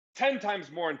 10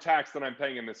 times more in tax than I'm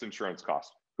paying in this insurance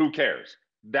cost. Who cares?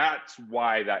 That's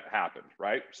why that happened,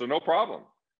 right? So no problem.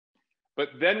 But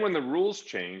then when the rules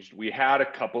changed, we had a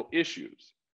couple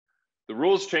issues. The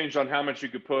rules changed on how much you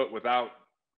could put without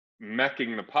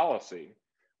mecking the policy,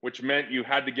 which meant you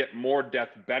had to get more death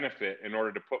benefit in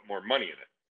order to put more money in it.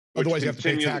 Otherwise, you have to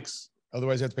pay tax.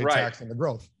 Otherwise, you have to pay tax on the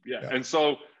growth. Yeah. And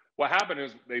so what happened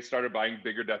is they started buying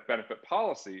bigger death benefit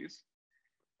policies,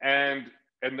 and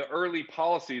the early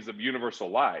policies of universal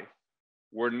life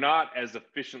were not as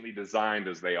efficiently designed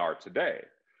as they are today.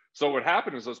 So what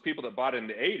happened is those people that bought in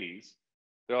the 80s,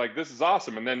 they're like, this is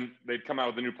awesome. And then they'd come out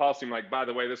with a new policy and like, by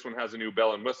the way, this one has a new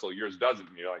bell and whistle, yours doesn't.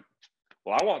 And you're like,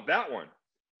 well, I want that one.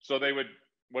 So they would,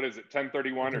 what is it,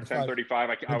 1031 or 1035?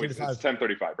 It's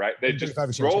 1035, right? They just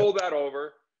roll that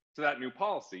over to that new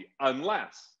policy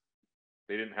unless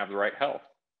they didn't have the right health.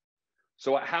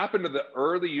 So what happened to the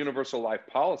early universal life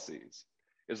policies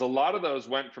is a lot of those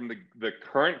went from the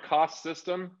current cost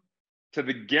system to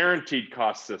the guaranteed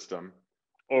cost system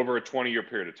over a 20-year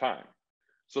period of time.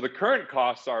 So the current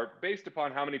costs are based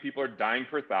upon how many people are dying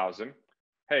per thousand.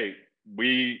 Hey,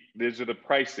 these are the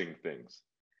pricing things.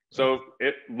 So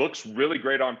it looks really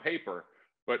great on paper,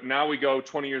 but now we go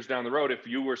 20 years down the road. If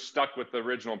you were stuck with the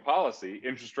original policy,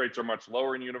 interest rates are much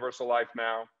lower in universal life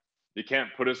now. You can't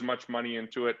put as much money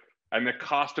into it. And the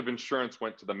cost of insurance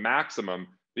went to the maximum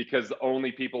because the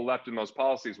only people left in those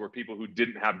policies were people who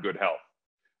didn't have good health.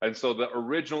 And so the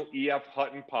original E.F.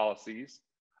 Hutton policies,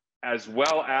 as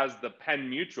well as the Penn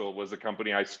Mutual was a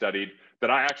company I studied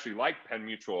that I actually like Penn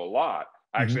Mutual a lot.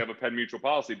 I actually have a Penn Mutual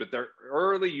policy, but their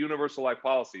early universal life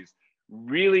policies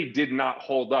really did not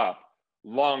hold up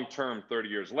long-term 30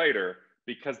 years later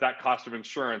because that cost of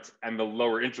insurance and the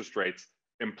lower interest rates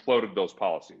imploded those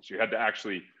policies. You had to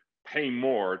actually pay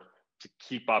more to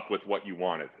keep up with what you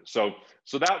wanted. So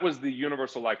that was the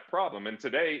universal life problem. And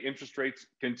today interest rates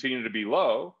continue to be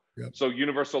low. Yep. So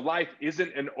universal life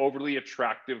isn't an overly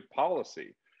attractive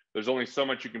policy. There's only so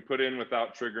much you can put in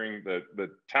without triggering the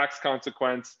tax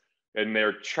consequence. And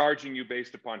they're charging you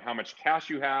based upon how much cash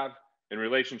you have in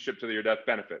relationship to your death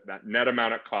benefit. That net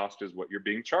amount at cost is what you're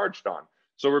being charged on.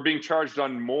 So we're being charged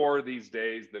on more these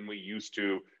days than we used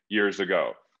to years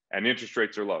ago. And interest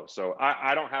rates are low. So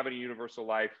I don't have any universal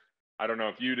life. I don't know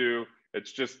if you do.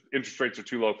 It's just interest rates are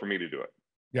too low for me to do it.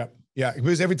 Yeah. Yeah.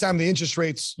 Because every time the interest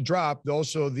rates drop,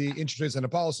 also the interest rates on the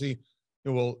policy, it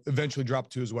will eventually drop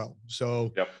too as well.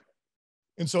 So, yep.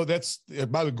 And so that's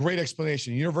about a great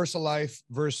explanation. Universal life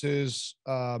versus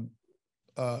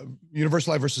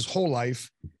universal life versus whole life.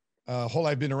 Whole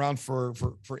life been around for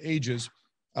ages.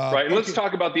 Right. And let's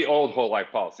talk about the old whole life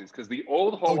policies, because the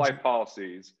old whole life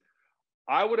policies,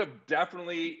 I would have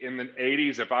definitely in the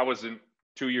 80s, if I wasn't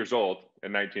 2 years old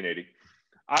in 1980,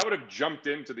 I would have jumped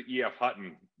into the E.F.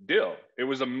 Hutton deal. It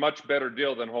was a much better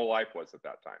deal than whole life was at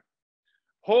that time.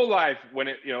 Whole life, when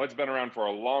it's been around for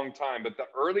a long time, but the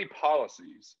early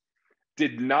policies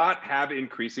did not have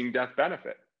increasing death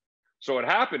benefit. So what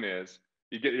happened is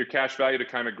You get your cash value to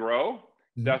kind of grow.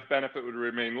 Mhm. Death benefit would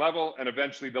remain level, and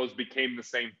eventually those became the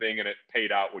same thing, and it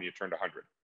paid out when you turned 100.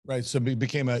 Right. So it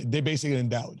became they basically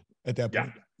endowed at that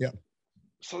point. Yeah.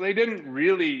 So they didn't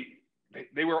really,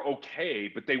 they were okay,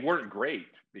 but they weren't great,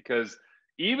 because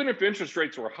even if interest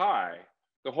rates were high,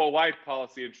 the whole life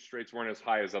policy interest rates weren't as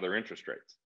high as other interest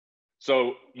rates.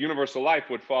 So universal life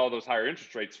would follow those higher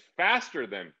interest rates faster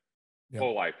than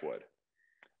whole life would.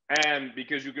 And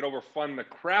because you could overfund the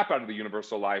crap out of the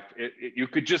universal life, you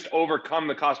could just overcome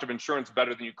the cost of insurance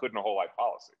better than you could in a whole life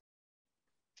policy.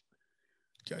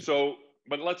 Okay. So,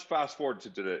 but let's fast forward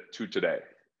to today.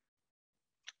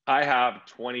 I have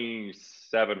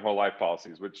 27 whole life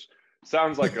policies, which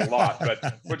sounds like a lot,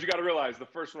 but what you got to realize, the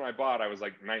first one I bought, I was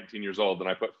like 19 years old, and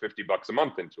I put $50 a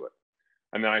month into it.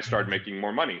 And then I started making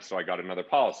more money, so I got another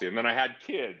policy. And then I had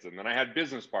kids, and then I had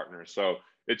business partners. So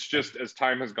it's just, as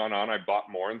time has gone on, I bought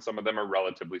more, and some of them are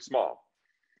relatively small.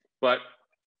 But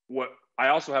I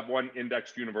also have one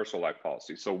indexed universal life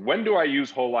policy. So when do I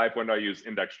use whole life? When do I use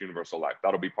indexed universal life?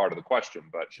 That'll be part of the question.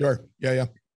 But sure. Yeah.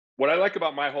 What I like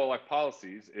about my whole life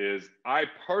policies is I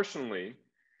personally,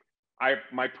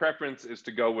 my preference is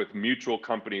to go with mutual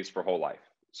companies for whole life.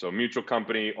 So mutual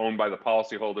company owned by the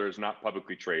policyholders, not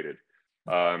publicly traded.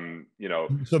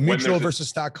 So mutual versus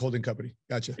stock holding company.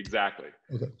 Gotcha. Exactly.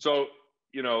 Okay. So,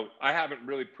 I haven't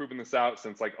really proven this out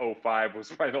since like 2005 was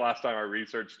probably the last time I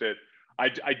researched it.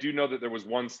 I do know that there was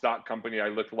one stock company I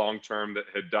looked long-term that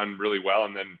had done really well,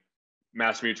 and then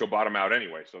Mass Mutual bought them out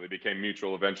anyway. So they became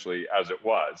mutual eventually as it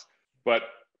was. But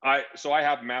I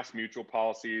have Mass Mutual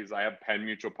policies. I have Penn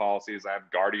Mutual policies. I have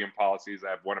Guardian policies. I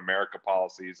have One America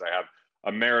policies. I have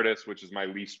Emeritus, which is my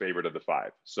least favorite of the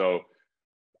 5. So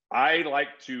I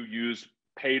like to use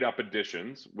paid up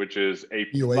additions, which is a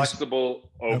PUAs. flexible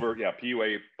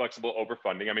PUA, flexible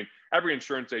overfunding. I mean, every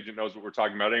insurance agent knows what we're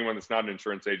talking about. Anyone that's not an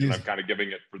insurance agent, I'm kind of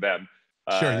giving it for them.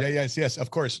 Sure. Yes, of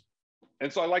course.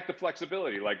 And so I like the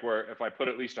flexibility, like where if I put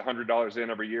at least $100 in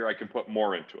every year, I can put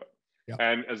more into it. Yeah.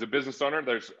 And as a business owner,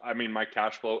 my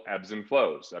cash flow ebbs and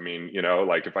flows. I mean,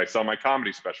 like if I sell my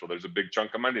comedy special, there's a big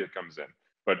chunk of money that comes in,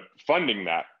 but funding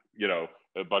that,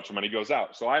 a bunch of money goes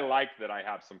out. So I like that I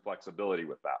have some flexibility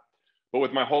with that. But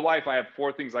with my whole life, I have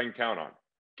 4 things I can count on: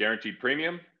 guaranteed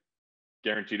premium,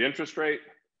 guaranteed interest rate,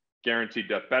 guaranteed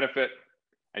death benefit,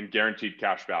 and guaranteed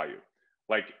cash value.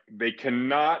 Like, they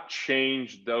cannot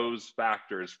change those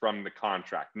factors from the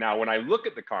contract. Now, when I look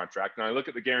at the contract and I look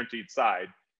at the guaranteed side,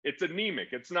 it's anemic.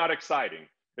 It's not exciting.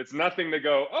 It's nothing to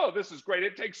go, oh, this is great.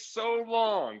 It takes so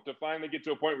long to finally get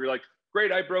to a point where you're like,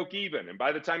 great, I broke even. And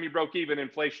by the time you broke even,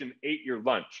 inflation ate your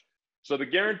lunch. So the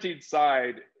guaranteed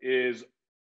side is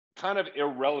kind of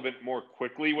irrelevant more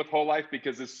quickly with whole life,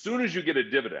 because as soon as you get a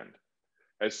dividend,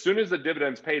 as soon as the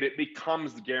dividend's paid, it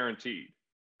becomes guaranteed,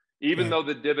 even though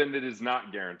the dividend is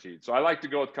not guaranteed. So I like to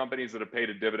go with companies that have paid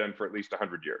a dividend for at least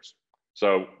 100 years.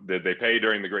 So did they pay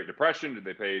during the Great Depression? Did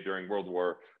they pay during World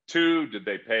War II? Did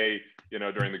they pay,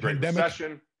 during the Great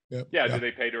Recession? Did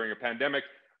they pay during a pandemic?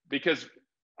 Because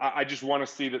I just want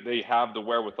to see that they have the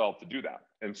wherewithal to do that.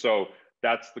 And so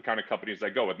that's the kind of companies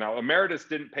I go with. Now, Emeritus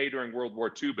didn't pay during World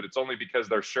War II, but it's only because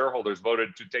their shareholders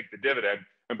voted to take the dividend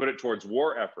and put it towards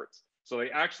war efforts. So they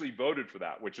actually voted for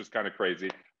that, which is kind of crazy.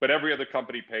 But every other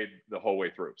company paid the whole way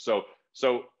through. So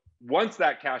once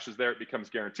that cash is there, it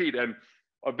becomes guaranteed. And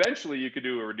eventually you could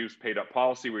do a reduced paid up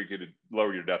policy where you could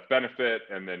lower your death benefit,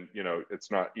 and then,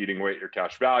 it's not eating away at your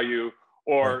cash value.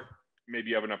 Or maybe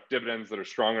you have enough dividends that are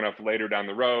strong enough later down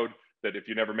the road that if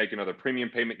you never make another premium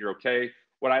payment, you're okay.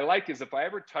 What I like is if I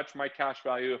ever touch my cash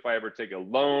value, if I ever take a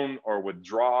loan or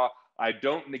withdraw, I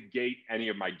don't negate any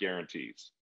of my guarantees.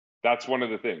 That's one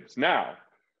of the things. Now,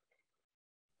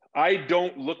 I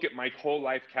don't look at my whole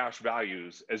life cash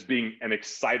values as being an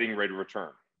exciting rate of return.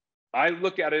 I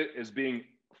look at it as being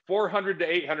 400 to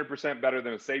 800% better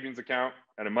than a savings account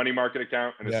and a money market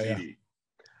account and a CD.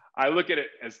 I look at it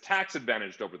as tax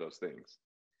advantaged over those things.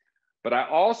 But I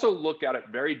also look at it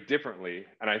very differently,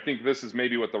 and I think this is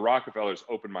maybe what the Rockefellers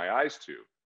opened my eyes to.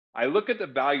 I look at the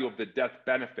value of the death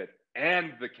benefit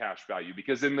and the cash value,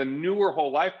 because in the newer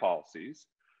whole life policies,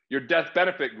 your death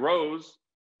benefit grows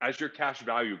as your cash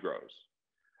value grows.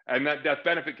 And that death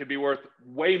benefit could be worth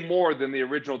way more than the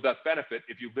original death benefit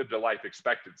if you lived a life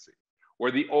expectancy,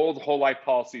 where the old whole life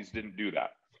policies didn't do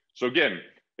that. So again,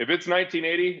 if it's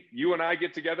 1980, you and I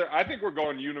get together, I think we're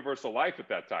going universal life at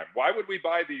that time. Why would we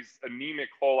buy these anemic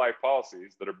whole life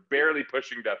policies that are barely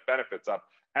pushing death benefits up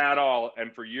at all?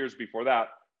 And for years before that,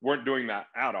 weren't doing that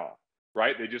at all,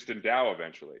 right? They just endow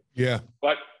eventually. Yeah.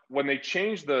 But when they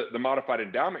changed the modified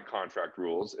endowment contract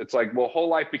rules, it's like, well, whole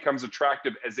life becomes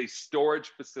attractive as a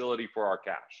storage facility for our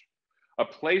cash. a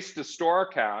place to store our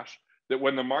cash that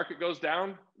when the market goes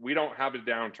down, we don't have a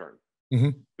downturn.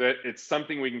 That it's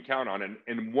something we can count on.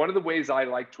 And one of the ways I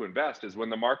like to invest is when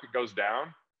the market goes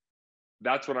down,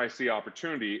 that's when I see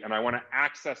opportunity and I want to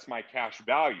access my cash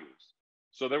values.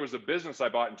 So there was a business I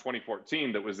bought in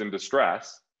 2014 that was in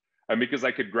distress. And because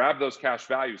I could grab those cash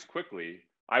values quickly,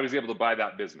 I was able to buy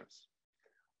that business.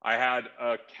 I had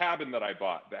a cabin that I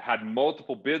bought that had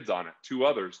multiple bids on it, 2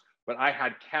 others, but I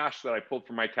had cash that I pulled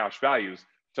from my cash values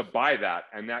to buy that.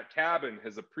 And that cabin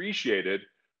has appreciated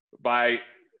by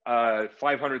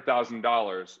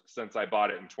 $500,000 since I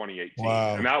bought it in 2018.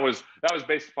 Wow. And that was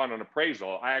based upon an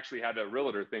appraisal. I actually had a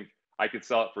realtor think I could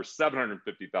sell it for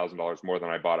 $750,000 more than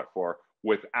I bought it for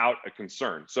without a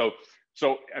concern. So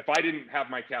if I didn't have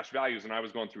my cash values and I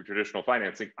was going through traditional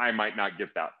financing, I might not get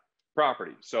that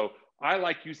property. So I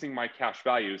like using my cash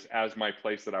values as my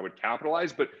place that I would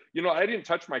capitalize. But, you know, I didn't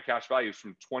touch my cash values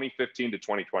from 2015 to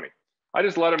 2020. I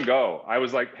just let them go. I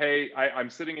was like, hey, I'm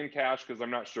sitting in cash because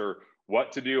I'm not sure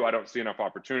what to do. I don't see enough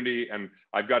opportunity and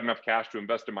I've got enough cash to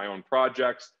invest in my own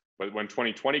projects. But when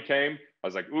 2020 came, I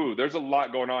was like, ooh, there's a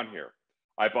lot going on here.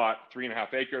 I bought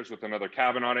 3.5 acres with another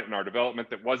cabin on it in our development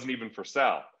that wasn't even for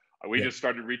sale. We just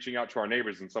started reaching out to our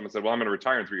neighbors and someone said, well, I'm going to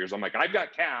retire in 3 years. I'm like, I've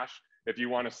got cash if you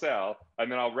want to sell,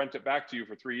 and then I'll rent it back to you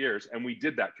for 3 years. And we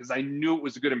did that because I knew it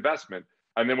was a good investment.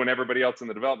 And then when everybody else in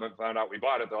the development found out we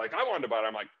bought it, they're like, I wanted to buy it.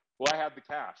 I'm like, well, I have the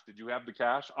cash. Did you have the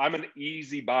cash? I'm an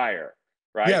easy buyer.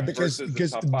 Right? Yeah, because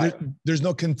there's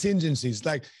no contingencies.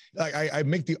 Like I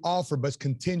make the offer, but it's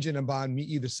contingent upon me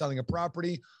either selling a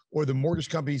property or the mortgage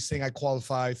company saying I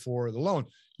qualify for the loan.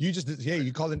 You just, hey,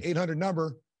 you called an 800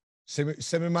 number,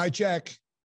 send me my check,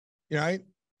 right?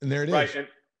 And there it is. Right,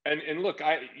 and look,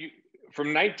 from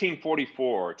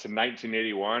 1944 to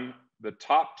 1981, the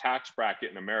top tax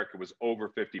bracket in America was over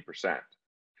 50%.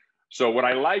 So what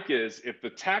I like is if the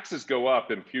taxes go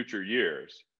up in future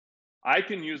years, I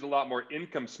can use a lot more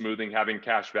income smoothing having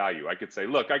cash value. I could say,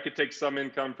 look, I could take some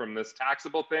income from this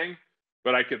taxable thing,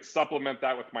 but I could supplement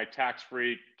that with my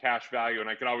tax-free cash value, and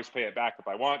I could always pay it back if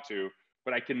I want to,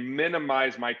 but I can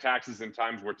minimize my taxes in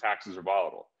times where taxes are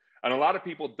volatile. And a lot of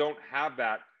people don't have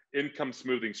that income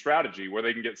smoothing strategy where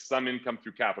they can get some income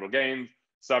through capital gains,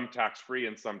 some tax-free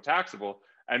and some taxable,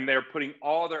 and they're putting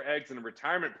all their eggs in a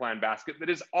retirement plan basket that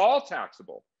is all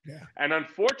taxable. Yeah. And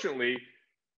unfortunately,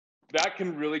 that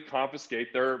can really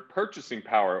confiscate their purchasing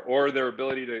power or their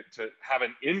ability to have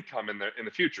an income in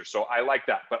the future. So I like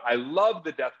that, but I love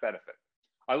the death benefit.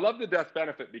 I love the death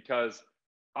benefit because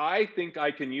I think I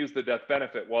can use the death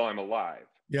benefit while I'm alive.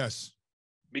 Yes.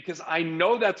 Because I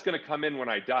know that's going to come in when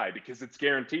I die because it's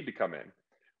guaranteed to come in,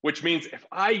 which means if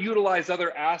I utilize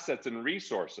other assets and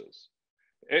resources,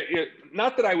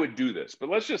 not that I would do this, but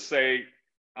let's just say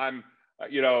I'm,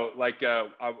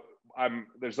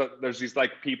 there's these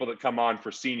like people that come on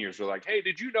for seniors who are like, hey,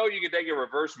 did you know you can take a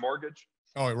reverse mortgage?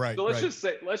 Oh, right. So let's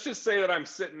just say that I'm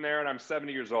sitting there and I'm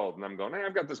 70 years old and I'm going, hey,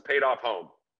 I've got this paid off home.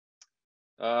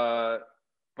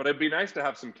 But it'd be nice to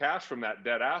have some cash from that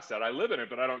dead asset. I live in it,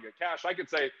 but I don't get cash. I could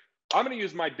say, I'm going to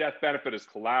use my death benefit as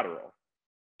collateral,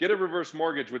 get a reverse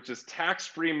mortgage, which is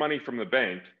tax-free money from the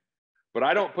bank, but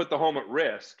I don't put the home at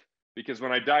risk because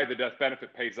when I die, the death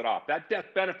benefit pays it off. That death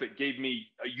benefit gave me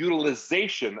a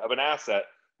utilization of an asset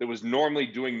that was normally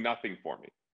doing nothing for me.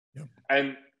 Yep.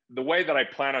 And the way that I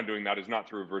plan on doing that is not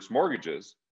through reverse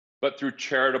mortgages, but through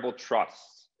charitable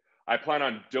trusts. I plan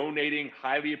on donating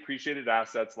highly appreciated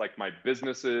assets like my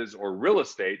businesses or real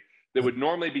estate that would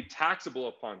normally be taxable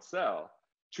upon sale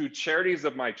to charities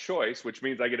of my choice, which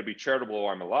means I get to be charitable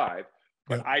while I'm alive,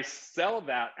 but Yep. I sell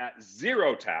that at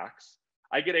zero tax.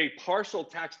 I get a partial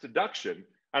tax deduction,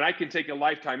 and I can take a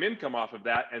lifetime income off of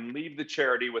that and leave the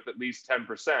charity with at least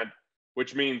 10%,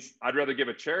 which means I'd rather give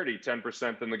a charity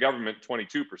 10% than the government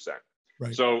 22%.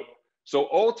 Right. So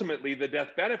ultimately, the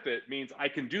death benefit means I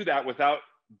can do that without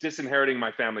disinheriting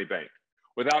my family bank,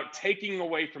 without taking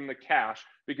away from the cash,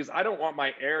 because I don't want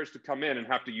my heirs to come in and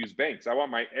have to use banks. I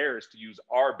want my heirs to use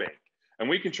our bank. And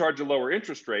we can charge a lower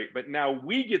interest rate, but now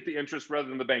we get the interest rather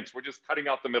than the banks. We're just cutting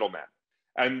out the middleman.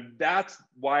 And that's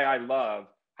why I love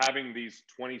having these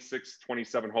 26,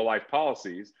 27 whole life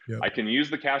policies. Yep. I can use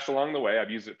the cash along the way. I've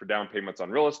used it for down payments on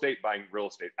real estate, buying real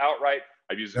estate outright.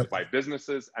 I've used it Yep. to buy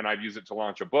businesses, and I've used it to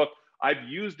launch a book. I've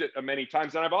used it many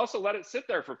times, and I've also let it sit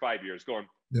there for 5 years going,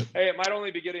 Yep. hey, it might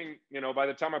only be getting, by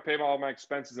the time I pay all my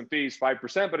expenses and fees,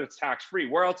 5%, but it's tax-free.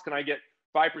 Where else can I get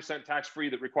 5% tax-free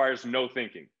that requires no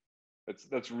thinking?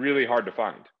 That's really hard to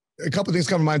find. A couple of things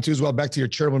come to mind too as well. Back to your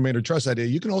charitable remainder trust idea.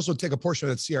 You can also take a portion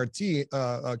of that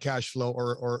CRT cash flow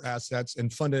or assets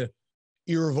and fund a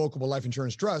irrevocable life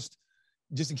insurance trust.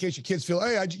 just in case your kids feel,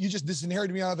 hey, you just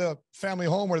disinherited me out of the family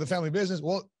home or the family business.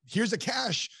 Well, here's the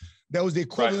cash that was the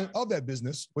equivalent of that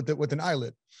business with an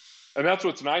ILIT. And that's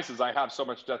what's nice is I have so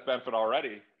much death benefit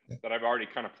already that I've already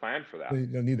kind of planned for that. You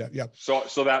don't need that. Yeah.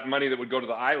 So that money that would go to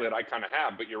the ILIT, I kind of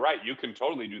have, but you're right. You can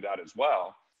totally do that as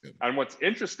well. Yeah. And what's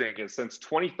interesting is since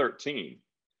 2013,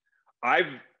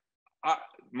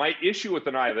 my issue with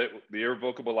an ILIT, the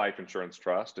irrevocable life insurance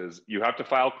trust, is you have to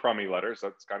file crummy letters.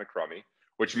 That's kind of crummy,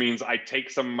 which means I take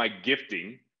some of my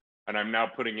gifting and I'm now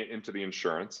putting it into the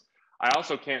insurance. I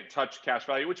also can't touch cash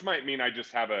value, which might mean I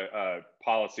just have a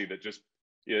policy that just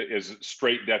is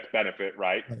straight death benefit,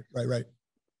 right? Right.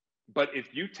 But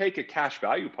if you take a cash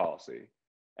value policy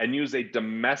and use a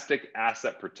domestic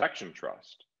asset protection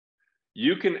trust,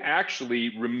 you can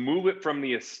actually remove it from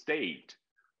the estate,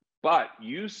 but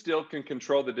you still can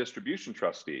control the distribution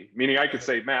trustee. Meaning I could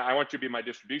say, Matt, I want you to be my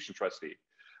distribution trustee.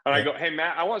 And I go, hey,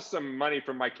 Matt, I want some money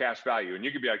from my cash value. And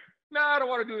you could be like, no, I don't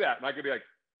want to do that. And I could be like,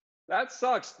 that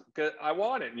sucks because I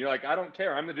want it. And you're like, I don't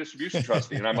care. I'm the distribution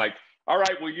trustee. And I'm like, all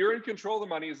right, well, you're in control of the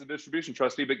money as the distribution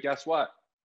trustee, but guess what?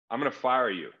 I'm going to fire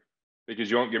you because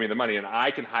you won't give me the money. And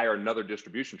I can hire another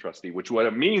distribution trustee, which what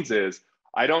it means is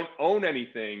I don't own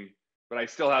anything, but I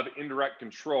still have indirect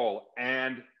control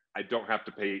and I don't have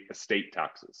to pay estate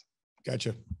taxes.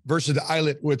 Gotcha. Versus the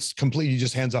ILIT, which completely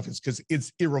just hands off. It's because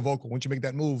it's irrevocable. Once you make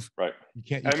that move, right? You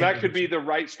can't. And that could be the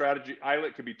right strategy.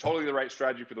 ILIT could be totally the right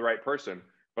strategy for the right person.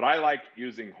 But I like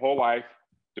using whole life,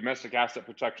 domestic asset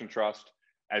protection trust,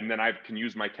 and then I can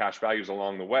use my cash values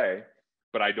along the way.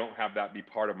 But I don't have that be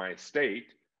part of my estate,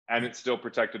 and it's still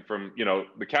protected from,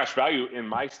 the cash value in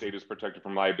my state is protected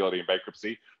from liability and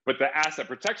bankruptcy. But the asset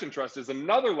protection trust is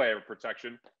another layer of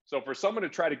protection. So for someone to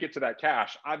try to get to that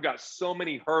cash, I've got so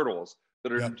many hurdles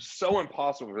that are so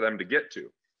impossible for them to get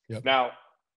to. Yep. Now,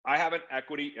 I have an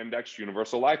equity indexed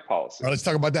universal life policy. All right, let's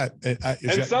talk about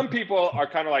that. Some people are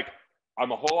kind of like,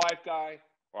 I'm a whole life guy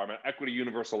or I'm an equity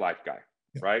universal life guy,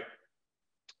 right?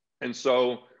 And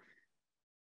so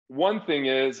one thing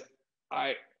is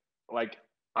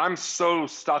I'm so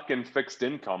stuck in fixed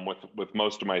income with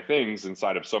most of my things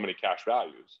inside of so many cash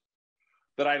values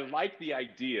that I like the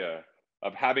idea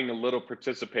of having a little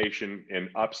participation in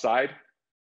upside,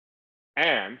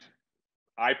 and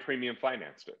I premium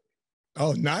financed it.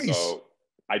 Oh, nice. So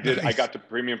I did. Nice. I got to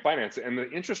premium finance it, and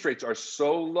the interest rates are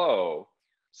so low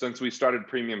since we started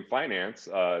premium finance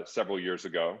several years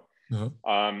ago,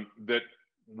 that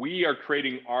we are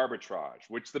creating arbitrage,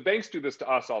 which the banks do this to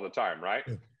us all the time, right?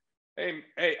 Yeah.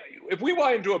 Hey, if we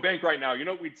went into a bank right now, you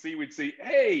know what we'd see? We'd see,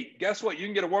 hey, guess what? You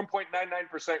can get a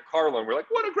 1.99% car loan. We're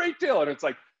like, what a great deal. And it's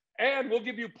like, and we'll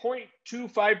give you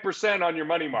 0.25% on your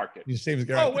money market.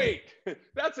 Oh, wait,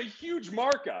 that's a huge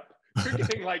markup. You're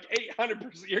getting like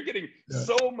 800%. You're getting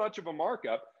so much of a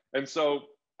markup. And so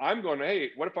I'm going,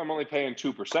 hey, what if I'm only paying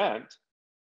 2%?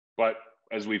 But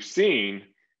as we've seen,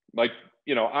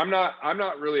 I'm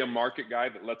not really a market guy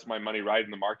that lets my money ride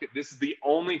in the market. This is the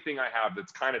only thing I have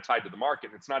that's kind of tied to the market.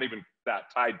 It's not even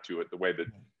that tied to it the way that,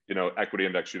 equity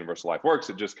index universal life works.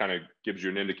 It just kind of gives you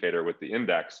an indicator with the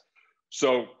index.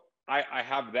 So I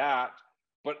have that,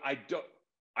 but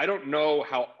I don't know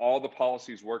how all the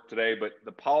policies work today, but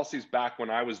the policies back when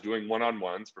I was doing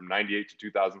one-on-ones from 98 to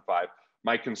 2005,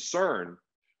 my concern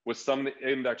with some of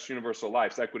the index universal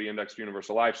lives, equity index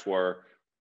universal lives, were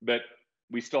that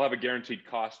we still have a guaranteed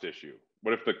cost issue.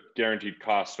 What if the guaranteed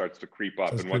cost starts to creep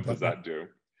up, and what does that do?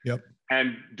 Yep.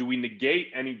 And do we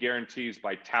negate any guarantees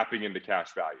by tapping into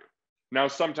cash value? Now,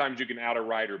 sometimes you can add a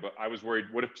rider, but I was worried,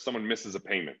 what if someone misses a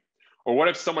payment? Or what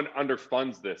if someone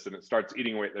underfunds this and it starts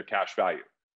eating away at their cash value,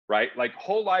 right? Like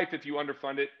whole life, if you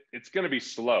underfund it, it's going to be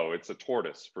slow. It's a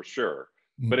tortoise for sure,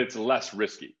 but it's less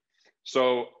risky.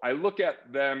 So I look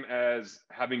at them as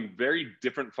having very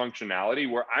different functionality,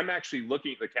 where I'm actually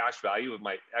looking at the cash value of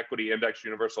my equity index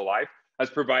universal life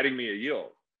as providing me a yield.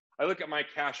 I look at my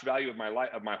cash value of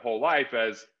my whole life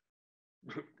as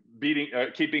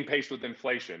keeping pace with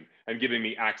inflation and giving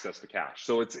me access to cash.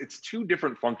 So it's two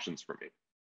different functions for me.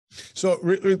 So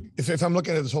if I'm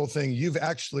looking at this whole thing, you've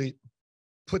actually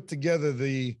put together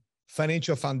the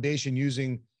financial foundation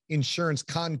using insurance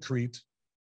concrete,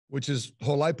 which is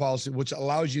whole life policy, which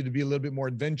allows you to be a little bit more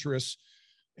adventurous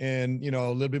and, a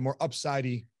little bit more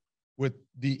upsidey with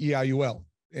the EIUL.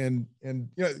 And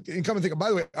come and think, by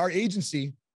the way, our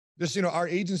agency, our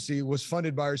agency was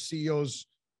funded by our CEO's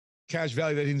cash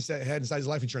value that he had inside his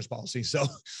life insurance policy. So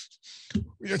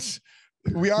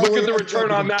we are. Look at the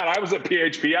return on that. I was at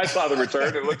PHP. I saw the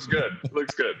return. It looks good. It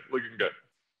looks good. Looking good.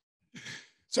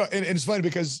 So, and it's funny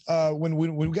because when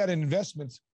we got an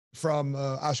investment from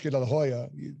Oscar de la Hoya,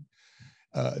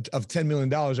 of $10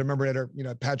 million. I remember at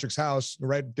at Patrick's house,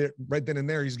 right then and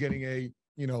there, he's getting a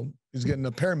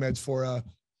paramedics for a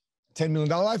 $10 million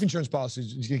life insurance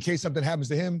policy in case something happens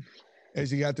to him. As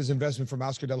he got this investment from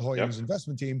Oscar De La Hoya and his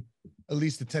investment team, at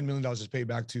least the $10 million is paid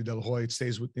back to De La Hoya. It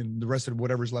stays within the rest of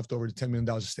whatever's left over. The $10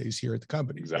 million stays here at the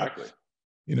company. Exactly.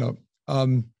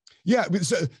 Yeah.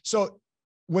 So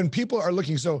when people are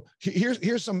looking, so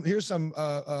here's some pushbacks,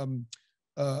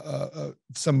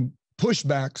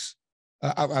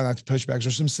 not pushbacks,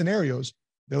 or some scenarios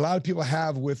that a lot of people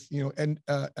have with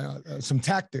some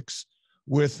tactics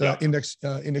with index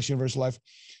universal life.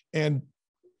 And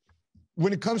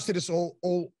when it comes to this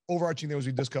old overarching thing, as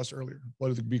we discussed earlier,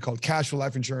 what it could be called cash for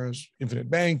life insurance, infinite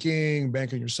banking,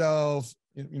 bank on yourself,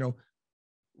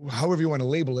 however you want to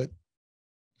label it.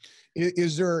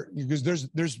 Is there, because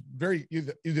there's very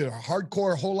either a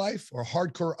hardcore whole life or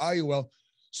hardcore IUL.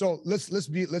 So let's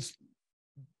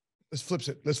flip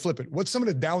it. What's some of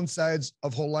the downsides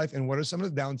of whole life, and what are some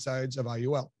of the downsides of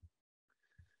IUL?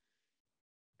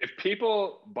 If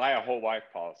people buy a whole life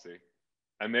policy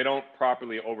and they don't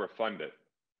properly overfund it,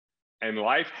 and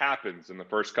life happens in the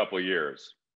first couple of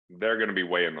years, they're going to be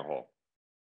way in the hole.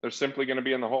 They're simply going to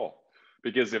be in the hole,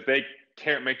 because if they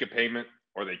can't make a payment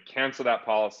or they cancel that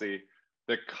policy,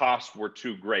 the costs were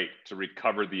too great to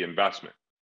recover the investment.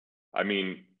 I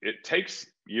mean, it takes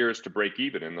years to break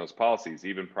even in those policies,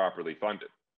 even properly funded.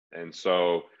 And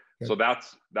so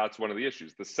that's one of the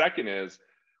issues. The second is,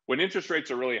 when interest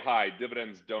rates are really high,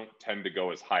 dividends don't tend to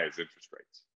go as high as interest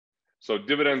rates. So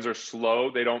dividends are slow.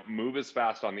 They don't move as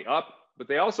fast on the up, but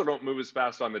they also don't move as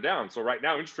fast on the down. So right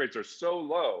now, interest rates are so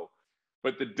low,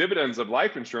 but the dividends of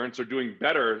life insurance are doing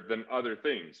better than other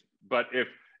things. But if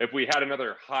we had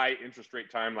another high interest rate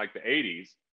time like the 80s,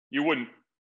 you wouldn't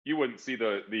see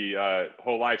the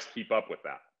whole lives keep up with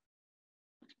that.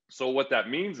 So what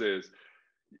that means is,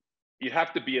 you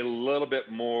have to be a little bit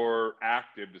more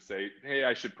active to say, hey,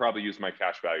 I should probably use my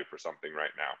cash value for something right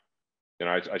now.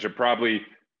 I should probably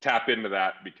tap into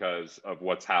that because of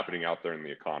what's happening out there in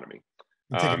the economy.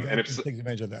 And if take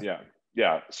advantage of that.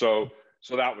 Yeah. So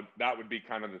that would be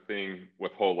kind of the thing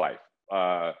with whole life.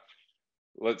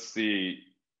 Let's see.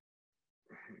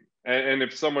 And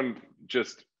if someone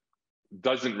just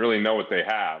doesn't really know what they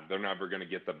have, they're never going to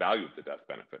get the value of the death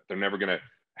benefit. They're never going to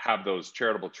have those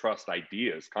charitable trust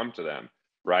ideas come to them,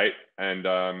 right? And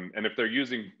if they're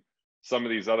using some of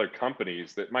these other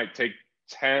companies that might take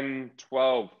 10,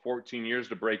 12, 14 years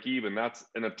to break even, that's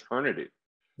an eternity.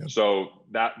 Yep. So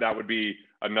that would be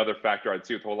another factor I'd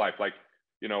see with whole life. Like,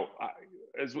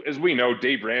 as we know,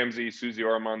 Dave Ramsey, Susie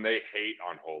Orman, they hate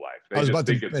on whole life. I was about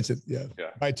to mention,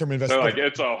 by term investment. So like,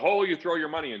 it's a hole you throw your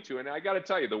money into. And I got to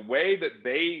tell you, the way that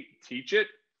they teach it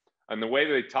and the way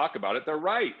they talk about it, they're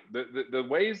right. The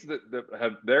ways that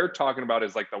they're talking about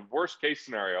is like the worst case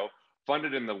scenario,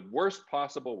 funded in the worst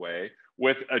possible way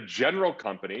with a general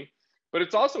company. But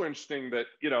it's also interesting that,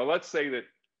 let's say that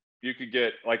you could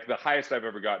get, like, the highest I've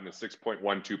ever gotten is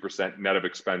 6.12% net of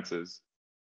expenses,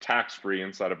 tax-free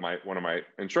inside of one of my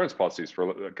insurance policies,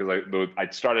 because I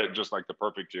started it just like the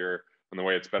perfect year and the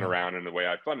way it's been around and the way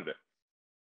I funded it.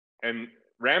 And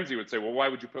Ramsey would say, well, why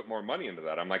would you put more money into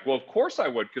that? I'm like, well, of course I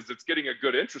would, because it's getting a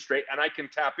good interest rate and I can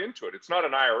tap into it. It's not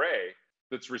an IRA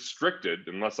that's restricted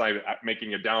unless I'm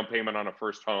making a down payment on a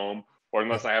first home, or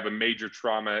unless I have a major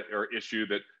trauma or issue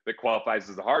that qualifies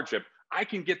as a hardship. I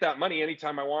can get that money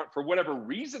anytime I want for whatever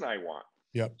reason I want.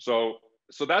 Yep. So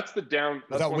that's the down.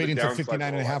 That's without waiting for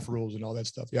 59.5 rules and all that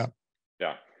stuff. Yeah.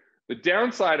 Yeah. The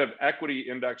downside of equity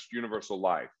indexed universal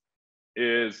life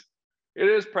is it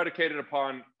is predicated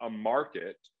upon a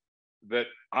market that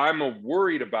I'm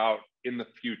worried about in the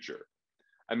future.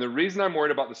 And the reason I'm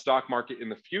worried about the stock market in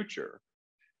the future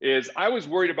is I was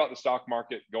worried about the stock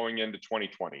market going into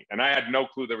 2020. And I had no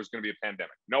clue there was going to be a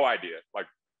pandemic. No idea. Like,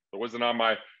 it wasn't on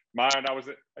my mind.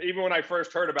 Even when I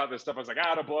first heard about this stuff, I was like,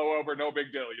 it'll blow over, no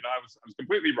big deal. I was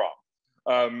completely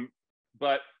wrong.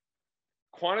 But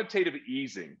quantitative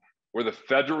easing, where the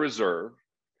Federal Reserve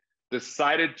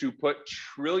decided to put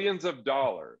trillions of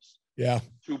dollars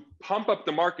to pump up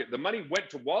the market. The money went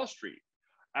to Wall Street.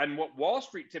 And what Wall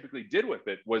Street typically did with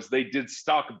it was they did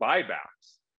stock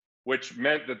buybacks, which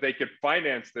meant that they could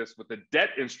finance this with a debt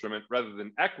instrument rather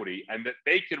than equity, and that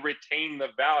they could retain the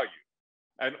value.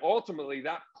 And ultimately,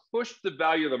 that pushed the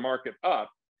value of the market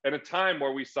up in a time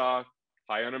where we saw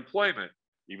high unemployment,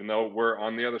 even though we're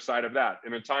on the other side of that.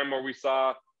 In a time where we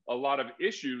saw a lot of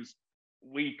issues,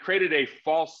 we created a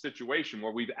false situation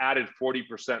where we've added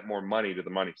 40% more money to the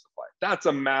money supply. That's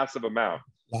a massive amount.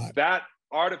 That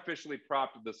artificially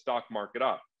propped the stock market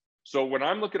up. So when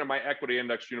I'm looking at my equity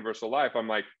index universal life, I'm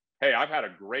like, hey, I've had a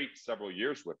great several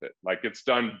years with it. Like, it's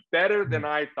done better than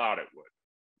I thought it would,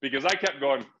 because I kept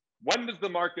going, when does the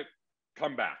market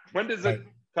come back? When does it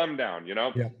come down? You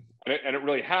know, yeah. And it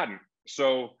really hadn't.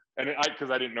 So, because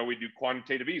I didn't know we do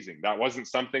quantitative easing. That wasn't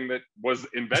something that was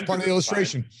invented. It's part of the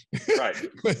illustration. Right.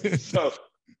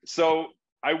 So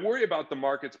I worry about the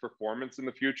market's performance in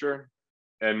the future.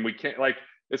 And we can't, like,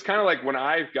 it's kind of like when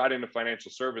I got into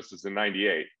financial services in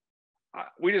 98,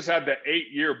 we just had the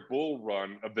 8-year bull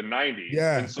run of the 90s.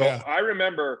 Yeah. And so I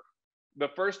remember the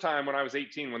first time when I was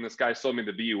 18, when this guy sold me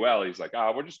the VUL, he's like,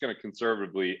 we're just going to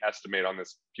conservatively estimate on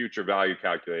this future value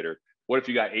calculator. What if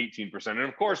you got 18%? And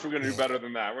of course, we're going to do better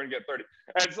than that. We're going to get 30.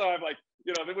 And so I'm like,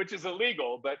 you know, which is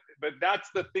illegal, but that's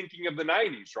the thinking of the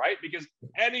 90s, right? Because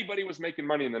anybody was making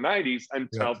money in the 90s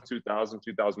until 2000,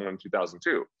 2001,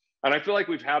 2002. And I feel like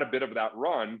we've had a bit of that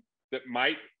run that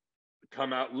might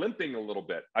come out limping a little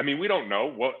bit. I mean, we don't know.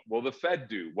 What will the Fed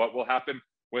do? What will happen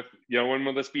with, you know, when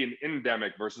will this be an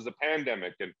endemic versus a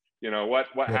pandemic? And, you know, what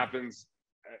happens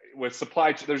with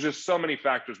supply chain? There's just so many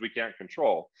factors we can't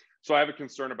control. So I have a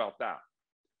concern about that,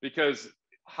 because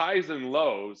highs and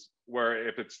lows, where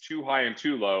if it's too high and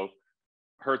too low,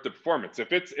 hurt the performance.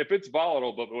 If it's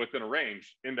volatile but within a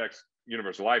range, index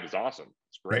universal life is awesome.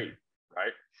 It's great,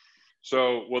 right?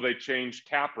 So will they change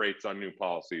cap rates on new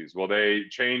policies? Will they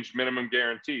change minimum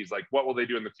guarantees? Like, what will they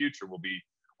do in the future will be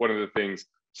one of the things.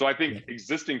 So I think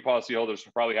existing policyholders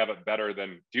will probably have it better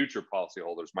than future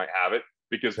policyholders might have it,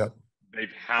 because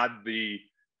they've had the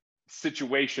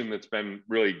situation that's been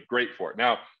really great for it.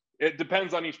 Now, it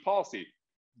depends on each policy.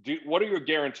 What are your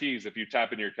guarantees if you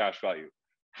tap into your cash value?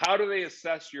 How do they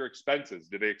assess your expenses?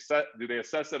 Do they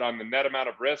assess it on the net amount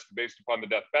of risk based upon the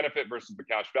death benefit versus the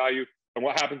cash value? And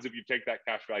what happens if you take that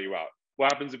cash value out?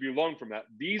 What happens if you loan from that?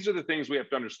 These are the things we have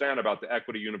to understand about the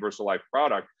equity universal life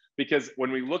product, because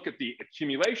when we look at the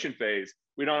accumulation phase,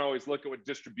 we don't always look at what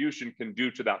distribution can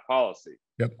do to that policy.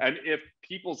 And if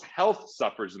people's health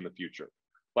suffers in the future,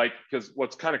 like, because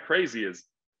what's kind of crazy is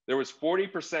there was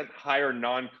 40% higher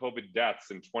non-COVID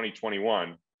deaths in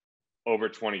 2021 over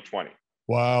 2020.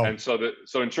 Wow. And so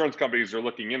insurance companies are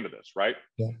looking into this, right?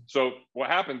 So what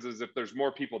happens is, if there's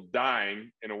more people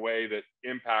dying in a way that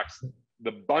impacts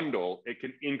the bundle, it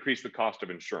can increase the cost of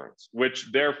insurance,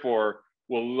 which therefore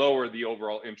will lower the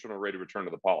overall internal rate of return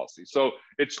of the policy. So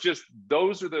it's just,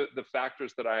 those are the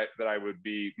factors that I would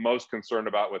be most concerned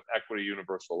about with equity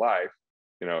universal life,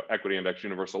 you know, equity index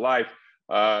universal life.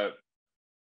 But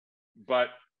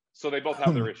so they both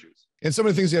have their issues. And some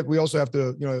of the things that we also have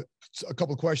to, you know, a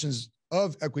couple of questions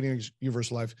of equity index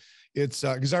universal life. It's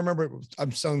because I remember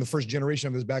I'm selling the first generation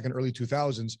of this back in early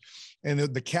 2000s, and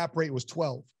the cap rate was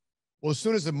 12. Well, as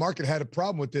soon as the market had a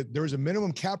problem with it, there was a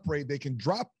minimum cap rate they can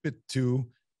drop it to,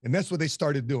 and that's what they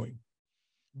started doing.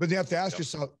 But you have to ask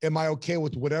yourself, am I okay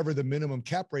with whatever the minimum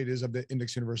cap rate is of the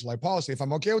index universal life policy? If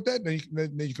I'm okay with that, then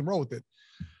you can roll with it.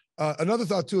 Another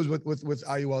thought too is with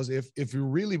IULs, if you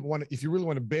really want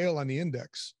to bail on the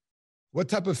index, what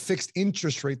type of fixed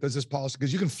interest rate does this policy?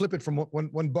 Because you can flip it from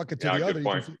one bucket to the other.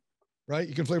 Right?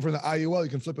 You can flip it from the IUL, you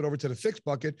can flip it over to the fixed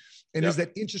bucket. And is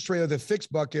that interest rate of the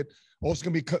fixed bucket also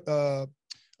going to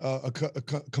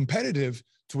be competitive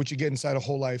to what you get inside a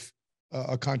whole life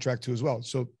a contract too as well?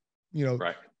 So, you know,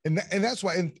 and that's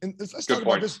why, and let's talk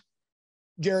about this,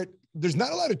 Garrett. There's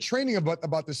not a lot of training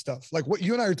about this stuff. Like what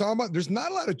you and I are talking about, there's not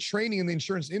a lot of training in the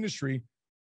insurance industry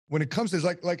when it comes to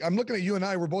this. Like I'm looking at you and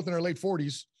I, we're both in our late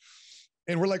 40s,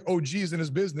 and we're like OGs in this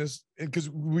business, because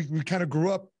we kind of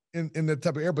grew up in that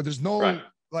type of era, but there's no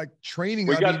like training.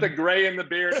 We got the gray in the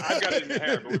beard. I've got it in the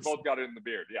hair, but we both got it in the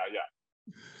beard.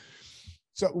 Yeah.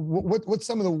 So what's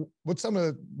some of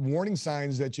the warning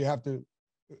signs that you have to,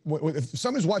 if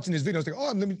someone's watching this video, it's like,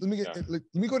 oh, let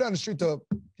me go down the street to,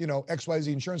 you know, XYZ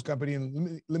insurance company,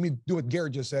 and let me do what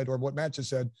Garrett just said or what Matt just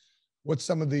said. What's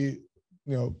some of the,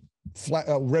 you know,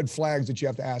 red flags that you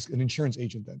have to ask an insurance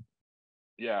agent then?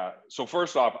 Yeah. So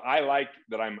first off, I like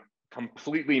that I'm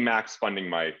completely max funding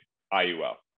my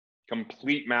IUL,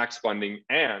 complete max funding.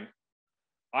 And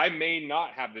I may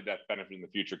not have the death benefit in the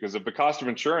future, because if the cost of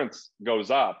insurance goes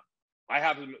up, I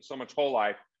have so much whole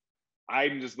life.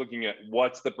 I'm just looking at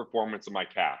what's the performance of my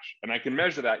cash, and I can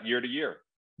measure that year to year.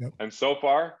 And so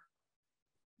far,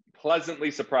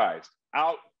 pleasantly surprised.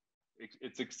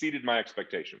 It's exceeded my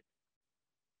expectation.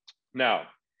 Now,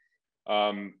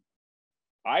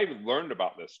 I learned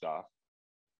about this stuff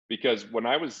because when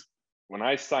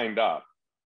I signed up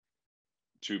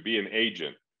to be an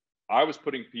agent, I was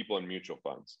putting people in mutual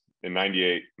funds in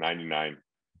 98, 99.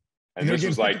 And this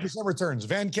was like 50% returns.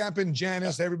 Van Kampen,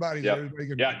 Janus, everybody.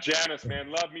 Yeah, Janus,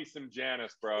 man. Love me some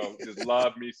Janus, bro. Just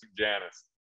love me some Janus.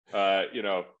 You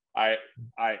know, I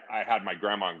had my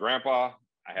grandma and grandpa.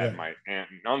 I had my aunt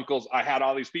and uncles. I had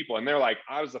all these people, and they're like,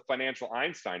 I was a financial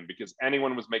Einstein because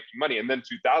anyone was making money. And then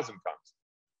 2000 comes,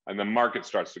 and the market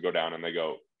starts to go down, and they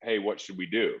go, hey, what should we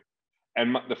do?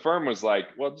 And the firm was like,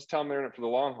 well, just tell them they're in it for the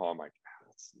long haul. I'm like,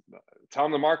 tell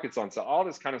them the market's on sale, all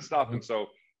this kind of stuff. And so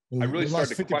I really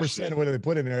started to question 50% of what they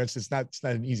put in there. It's not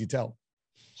an easy tell.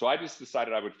 So I just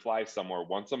decided I would fly somewhere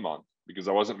once a month because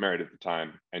I wasn't married at the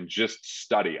time and just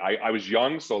study. I was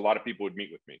young, so a lot of people would meet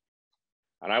with me.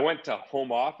 And I went to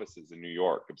home offices in New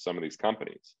York of some of these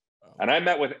companies. And I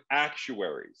met with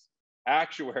actuaries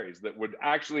that would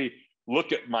actually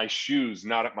look at my shoes,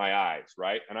 not at my eyes,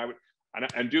 right?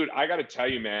 And dude, I got to tell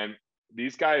you, man,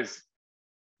 these guys,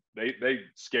 they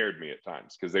scared me at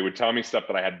times because they would tell me stuff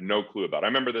that I had no clue about. I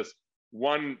remember this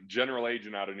one general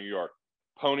agent out of New York,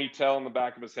 ponytail in the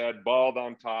back of his head, bald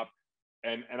on top.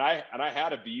 And I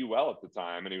had a VUL at the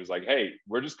time. And he was like, hey,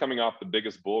 we're just coming off the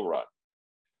biggest bull run.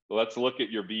 Let's look at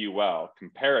your VUL,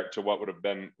 compare it to what would have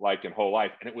been like in whole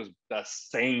life. And it was the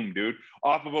same, dude,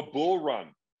 off of a bull run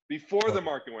before the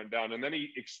market went down. And then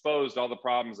he exposed all the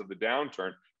problems of the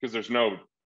downturn because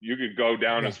you could go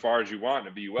down as far as you want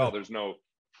in a VUL. There's no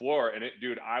floor. And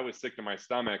dude, I was sick to my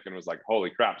stomach and was like, holy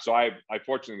crap. So I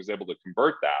fortunately was able to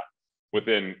convert that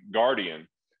within Guardian,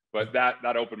 but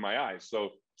that opened my eyes.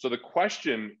 So the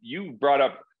question you brought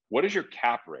up, what is your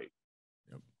cap rate?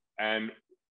 And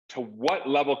to what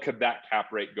level could that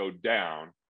cap rate go down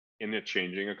in a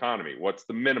changing economy? What's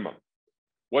the minimum?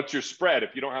 What's your spread?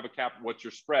 If you don't have a cap, what's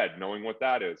your spread? Knowing what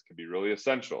that is can be really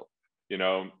essential.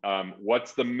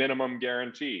 What's the minimum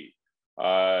guarantee?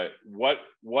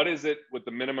 What is it with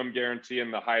the minimum guarantee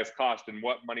and the highest cost, and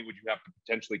what money would you have to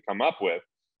potentially come up with?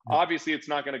 Obviously, it's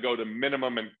not going to go to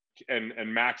minimum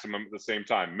and maximum at the same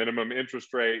time. Minimum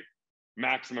interest rate,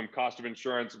 maximum cost of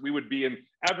insurance.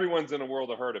 Everyone's in a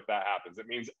world of hurt if that happens. It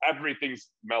means everything's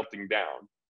melting down.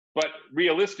 But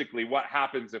realistically, what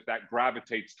happens if that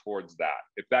gravitates towards that?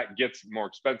 If that gets more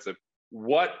expensive,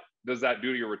 what does that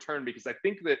do to your return? Because I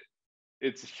think that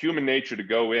it's human nature to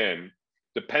go in,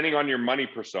 depending on your money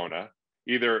persona,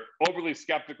 either overly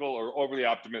skeptical or overly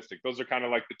optimistic. Those are kind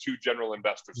of like the two general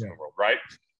investors in the world, right?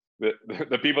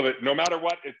 The people that no matter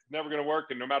what, it's never going to work,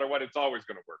 and no matter what, it's always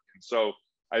going to work. And so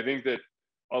I think that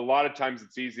a lot of times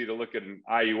it's easy to look at an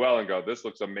IUL and go, this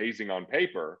looks amazing on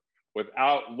paper,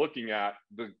 without looking at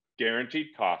the guaranteed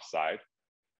cost side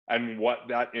and what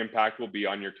that impact will be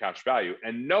on your cash value.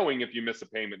 And knowing if you miss a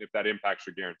payment, if that impacts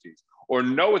your guarantees, or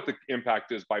know what the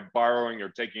impact is by borrowing or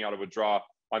taking out a withdrawal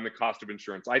on the cost of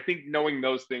insurance. I think knowing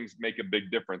those things make a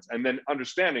big difference. And then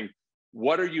understanding,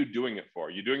 what are you doing it for?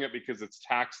 Are you doing it because it's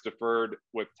tax deferred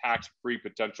with tax-free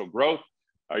potential growth?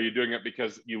 Are you doing it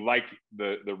because you like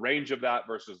the range of that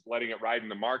versus letting it ride in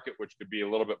the market, which could be a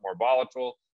little bit more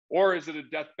volatile? Or is it a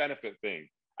death benefit thing?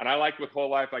 And I like with whole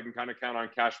life, I can kind of count on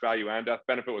cash value and death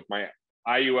benefit. With my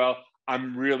IUL,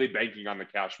 I'm really banking on the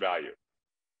cash value.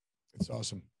 It's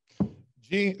awesome.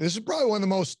 Gee, this is probably one of the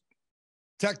most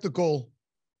technical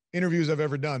interviews I've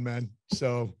ever done, man.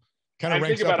 So kind of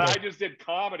think about it. I just did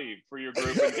comedy for your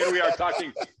group, and here we are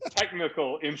talking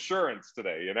technical insurance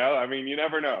today. I mean, you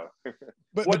never know.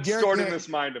 What's Garrett, stored in this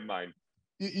mind of mine?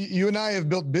 You and I have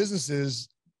built businesses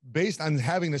based on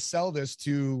having to sell this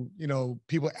to,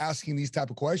 people asking these type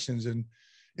of questions, and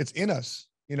it's in us,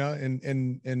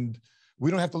 and we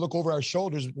don't have to look over our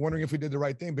shoulders wondering if we did the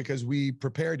right thing, because we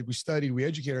prepared, we studied, we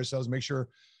educate ourselves, make sure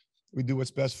we do what's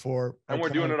best for. And we're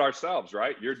doing it ourselves,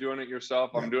 right? You're doing it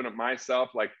yourself. I'm doing it myself.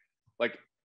 Like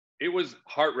it was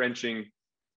heart-wrenching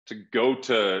to go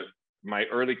to my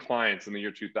early clients in the year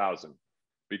 2000.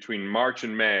 Between March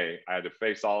and May, I had to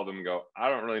face all of them and go, I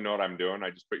don't really know what I'm doing.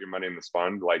 I just put your money in this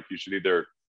fund. Like, you should either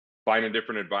find a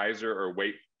different advisor or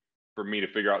wait for me to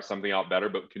figure out something out better,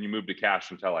 but can you move to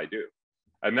cash until I do?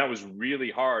 And that was really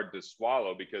hard to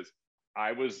swallow, because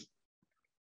I was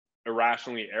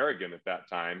irrationally arrogant at that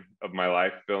time of my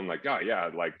life, feeling like, oh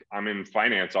yeah, like I'm in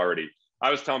finance already. I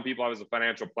was telling people I was a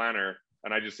financial planner,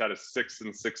 and I just had a 6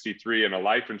 and 63 and a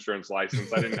life insurance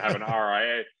license. I didn't have an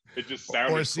RIA. It just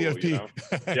sounded or a CFP.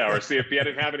 Cool, Yeah, or a CFP. I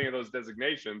didn't have any of those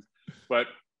designations, but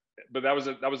that was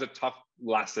a tough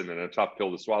lesson and a tough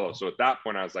pill to swallow. So at that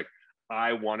point, I was like,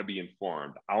 I want to be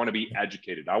informed. I want to be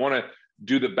educated. I want to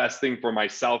do the best thing for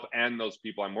myself and those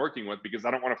people I'm working with, because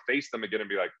I don't want to face them again and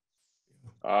be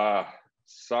like,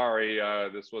 sorry,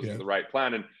 this wasn't the right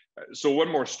plan. And so one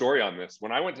more story on this.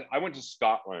 When I went to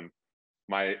Scotland,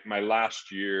 my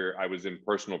last year, I was in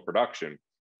personal production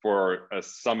for a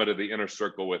summit of the inner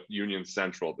circle with Union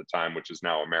Central at the time, which is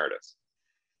now Emeritus.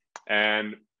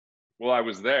 And while I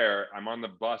was there, I'm on the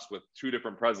bus with 2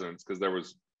 different presidents, because there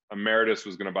was Emeritus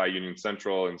was going to buy Union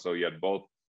Central. And so you had both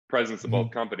presidents of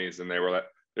both companies. And they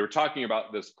were talking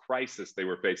about this crisis they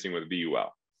were facing with VUL,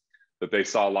 that they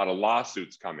saw a lot of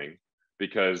lawsuits coming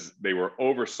because they were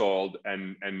oversold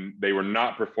and they were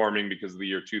not performing because of the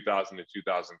year 2000 to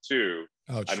 2002.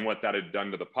 Ouch. And what that had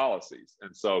done to the policies.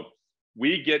 And so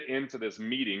we get into this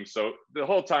meeting. So the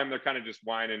whole time they're kind of just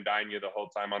wine and dine you the whole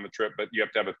time on the trip, but you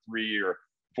have to have a 3 or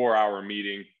 4 hour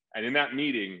meeting. And in that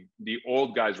meeting, the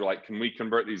old guys were like, can we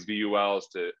convert these VULs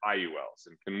to IULs?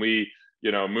 And can we,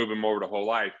 move them over to whole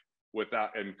life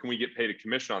without, and can we get paid a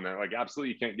commission on that? Like,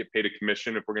 absolutely, you can't get paid a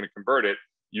commission if we're going to convert it.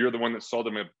 You're the one that sold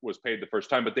them, and was paid the first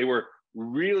time. But they were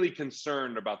really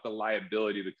concerned about the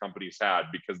liability the companies had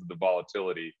because of the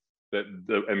volatility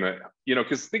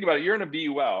because think about it, you're in a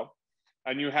VUL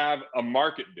and you have a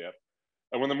market dip.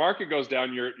 And when the market goes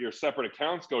down, your separate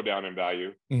accounts go down in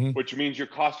value, which means your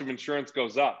cost of insurance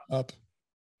goes up,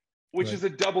 which is a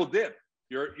double dip.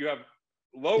 You have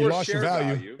lower share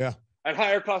value and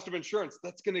higher cost of insurance.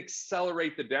 That's going to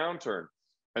accelerate the downturn.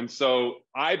 And so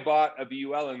I bought a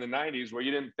VUL in the 90s where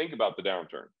you didn't think about the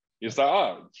downturn. You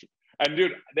thought, and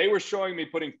dude, they were showing me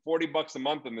putting $40 a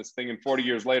month in this thing, and 40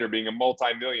 years later being a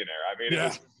multi-millionaire. I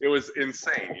mean, it was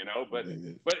insane, but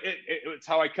it's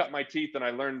how I cut my teeth, and I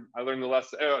learned the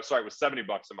lesson. Oh, sorry, it was $70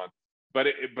 a month, but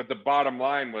the bottom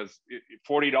line was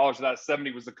 $40 of that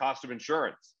 70 was the cost of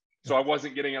insurance. So I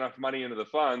wasn't getting enough money into the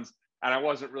funds, and I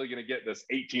wasn't really going to get this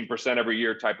 18% every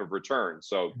year type of return.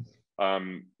 So,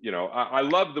 I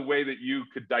love the way that you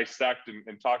could dissect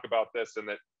and talk about this, and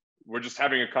that we're just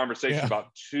having a conversation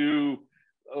about two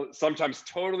sometimes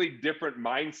totally different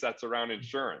mindsets around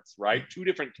insurance, right? Two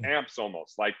different camps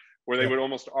almost, like where they would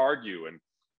almost argue. And,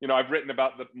 I've written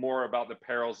more about the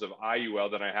perils of IUL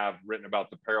than I have written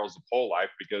about the perils of whole life,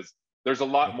 because there's a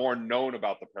lot more known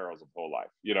about the perils of whole life.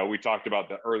 We talked about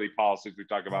the early policies. We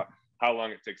talk about how long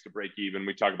it takes to break even.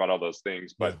 We talk about all those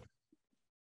things, but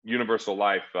universal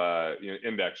life,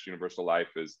 indexed universal life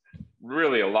is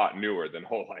really a lot newer than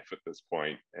whole life at this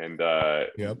point. And, I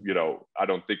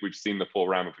don't think we've seen the full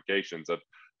ramifications of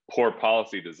poor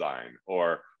policy design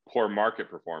or poor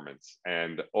market performance.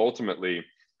 And ultimately,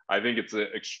 I think it's an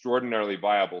extraordinarily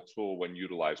viable tool when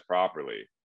utilized properly.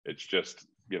 It's just,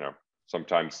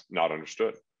 sometimes not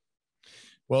understood.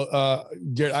 Well,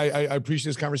 Garrett, I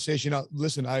appreciate this conversation.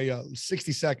 Listen,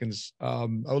 60 seconds. I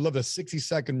would love a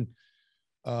 60-second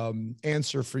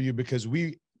answer for you, because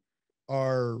we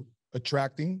are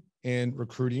attracting and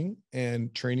recruiting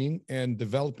and training and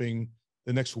developing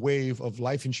the next wave of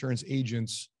life insurance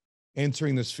agents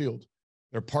entering this field.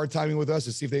 They're part-timing with us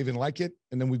to see if they even like it,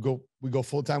 and then we go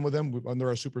full-time with them under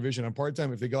our supervision on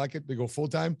part-time. If they like it, they go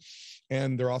full-time,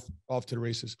 and they're off to the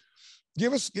races.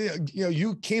 Give us,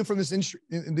 you came from this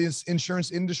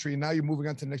insurance industry, and now you're moving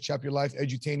on to the next chapter of your life,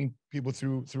 edutaining people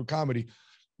through comedy.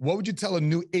 What would you tell a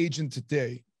new agent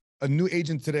today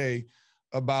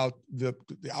about the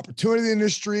opportunity of the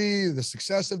industry, the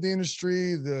success of the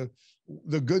industry, the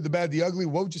good, the bad, the ugly?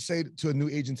 What would you say to a new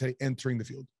agent today entering the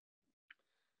field?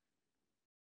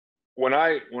 When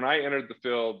I entered the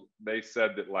field, they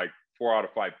said that like 4 out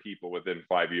of 5 people within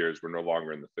 5 years were no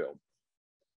longer in the field.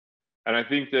 And I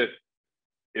think that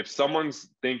if someone's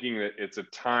thinking that it's a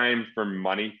time for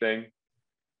money thing,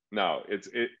 no,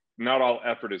 not all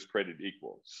effort is created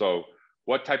equal. So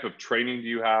what type of training do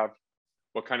you have?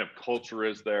 What kind of culture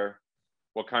is there?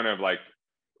 What kind of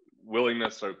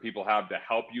willingness do people have to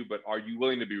help you? But are you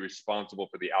willing to be responsible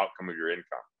for the outcome of your income?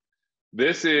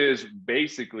 This is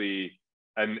basically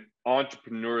an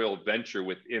entrepreneurial venture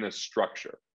within a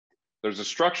structure. There's a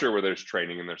structure where there's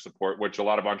training and there's support, which a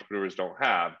lot of entrepreneurs don't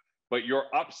have, but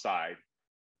your upside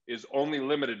is only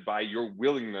limited by your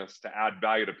willingness to add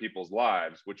value to people's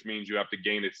lives, which means you have to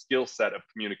gain a skill set of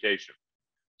communication.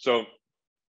 So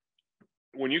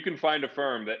when you can find a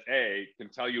firm that can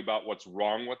tell you about what's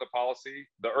wrong with the policy,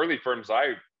 the early firms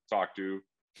I talked to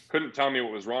couldn't tell me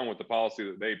what was wrong with the policy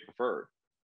that they preferred.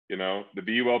 The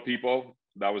VUL people,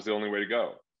 that was the only way to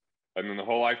go. And then the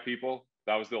whole life people,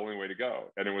 that was the only way to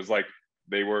go. And it was like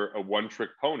they were a one-trick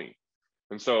pony.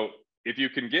 And so if you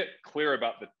can get clear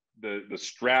about the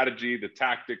strategy, the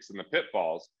tactics, and the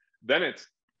pitfalls, then it's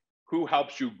who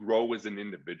helps you grow as an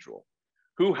individual,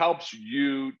 who helps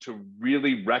you to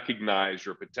really recognize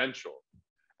your potential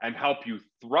and help you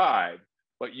thrive.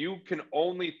 But you can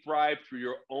only thrive through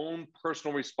your own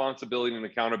personal responsibility and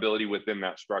accountability within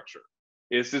that structure.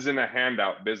 This isn't a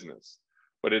handout business,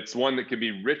 but it's one that can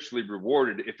be richly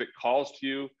rewarded if it calls to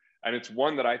you. And it's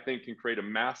one that I think can create a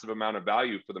massive amount of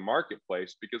value for the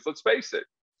marketplace, because let's face it,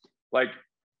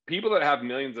 people that have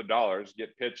millions of dollars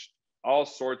get pitched all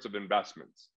sorts of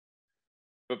investments.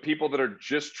 But people that are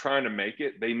just trying to make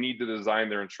it, they need to design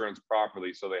their insurance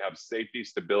properly so they have safety,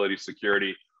 stability,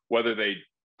 security, whether they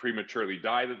prematurely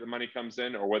die that the money comes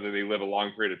in, or whether they live a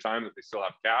long period of time that they still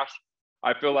have cash.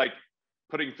 I feel like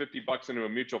putting $50 into a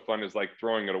mutual fund is like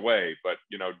throwing it away. But,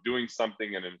 you know, doing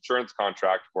something, an insurance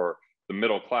contract for the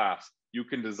middle class, you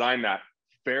can design that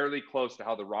fairly close to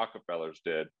how the Rockefellers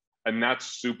did. And that's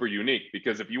super unique,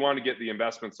 because if you want to get the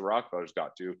investments the Rockefellers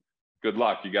got to, good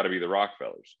luck, you got to be the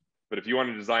Rockefellers. But if you want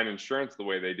to design insurance the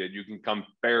way they did, you can come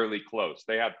fairly close.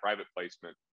 They had private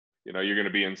placement. You know, you're going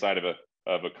to be inside of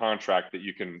a contract that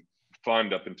you can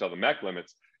fund up until the MEC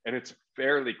limits, and it's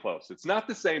fairly close. It's not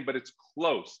the same, but it's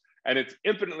close, and it's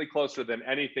infinitely closer than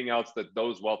anything else that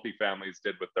those wealthy families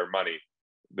did with their money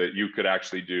that you could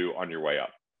actually do on your way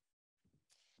up.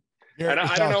 And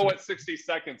I don't know what 60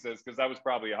 seconds is, because that was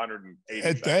probably 180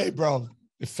 seconds. Hey, bro,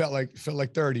 it felt like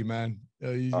 30, man.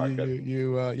 Yeah, I've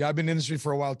been in the industry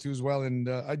for a while too as well, and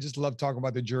I just love talking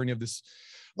about the journey of this.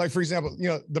 Like, for example, you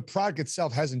know, the product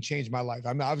itself hasn't changed my life.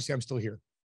 Obviously I'm still here.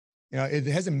 You know, it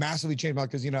hasn't massively changed my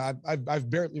life, because, you know,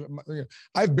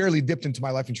 I've barely dipped into my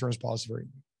life insurance policy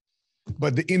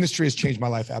but the industry has changed my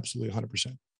life absolutely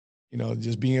 100%. You know,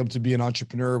 just being able to be an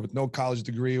entrepreneur with no college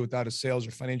degree, without a sales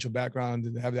or financial background,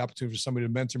 and have the opportunity for somebody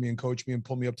to mentor me and coach me and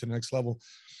pull me up to the next level.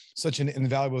 Such an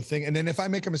invaluable thing. And then if I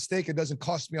make a mistake, it doesn't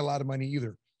cost me a lot of money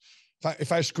either.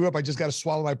 If I screw up, I just got to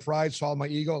swallow my pride, swallow my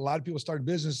ego. A lot of people start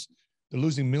business, they're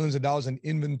losing millions of dollars in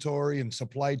inventory and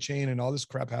supply chain and all this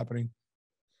crap happening.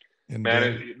 And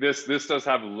man, this does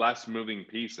have less moving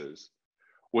pieces,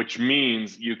 which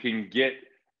means you can get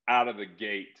out of the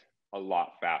gate a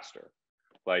lot faster.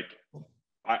 Like,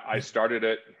 I started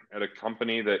at a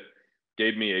company that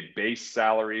gave me a base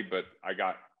salary, but I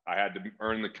had to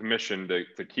earn the commission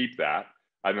to keep that.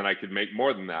 And then I could make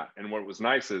more than that. And what was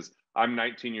nice is I'm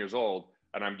 19 years old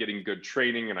and I'm getting good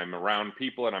training and I'm around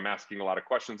people and I'm asking a lot of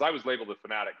questions. I was labeled a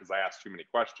fanatic because I asked too many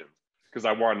questions, because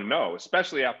I wanted to know,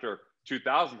 especially after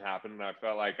 2000 happened. And I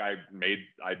felt like I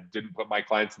didn't put my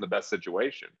clients in the best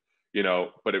situation, you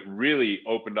know, but it really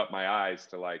opened up my eyes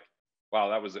to like, wow,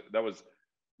 that was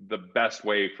the best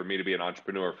way for me to be an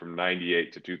entrepreneur from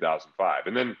 98 to 2005.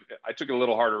 And then I took a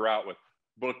little harder route with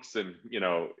books and, you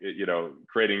know,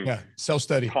 creating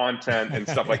self-study content and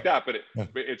stuff like that. But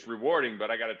it's rewarding. But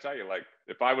I got to tell you, like,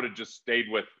 if I would have just stayed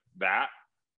with that,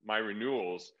 my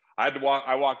renewals, I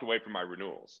walked away from my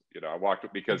renewals. You know,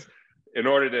 because in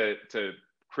order to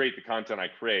create the content I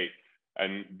create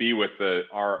and be with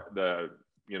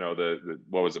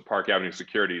what was it, Park Avenue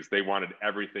Securities, they wanted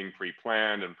everything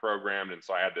pre-planned and programmed, and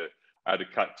so I had to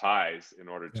cut ties in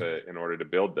order to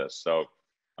build this. So,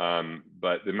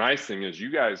 but the nice thing is,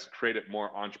 you guys create it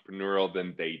more entrepreneurial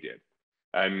than they did,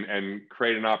 and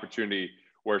create an opportunity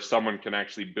where someone can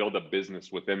actually build a business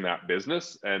within that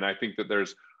business. And I think that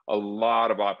there's a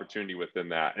lot of opportunity within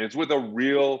that, and it's with a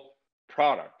real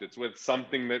product. It's with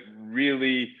something that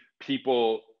really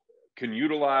people can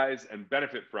utilize and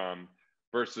benefit from,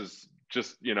 versus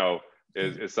just, you know,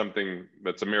 is something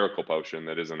that's a miracle potion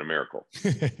that isn't a miracle.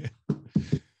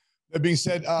 That being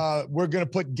said, we're going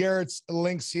to put Garrett's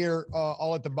links here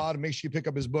all at the bottom. Make sure you pick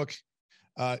up his book.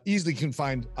 Easily can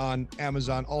find on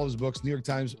Amazon, all of his books. New York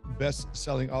Times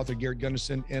best-selling author Garrett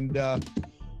Gunderson. And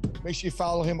make sure you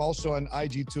follow him also on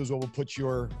IG too as well. We'll put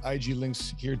your IG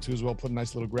links here too as well. Put a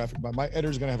nice little graphic. But my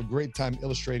editor's going to have a great time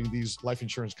illustrating these life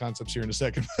insurance concepts here in a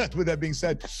second. With that being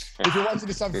said, if you're watching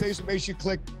this on Facebook, make sure you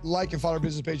click like and follow our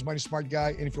business page, Money Smart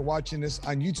Guy. And if you're watching this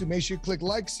on YouTube, make sure you click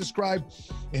like, subscribe,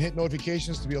 and hit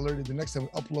notifications to be alerted the next time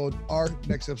we upload our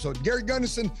next episode. Garrett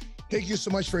Gunderson, thank you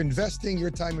so much for investing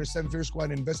your time in your 7-figure squad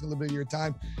and investing a little bit of your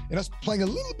time and us playing a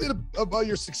little bit about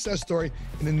your success story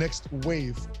in the next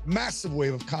wave, massive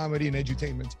wave of comedy and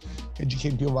edutainment,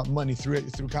 educating people about money through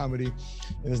comedy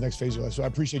in this next phase of your life. So I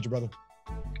appreciate you, brother.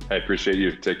 I appreciate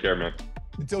you. Take care, man.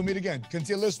 Until we meet again,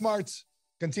 continue to live smart,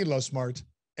 continue to love smart,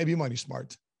 and be money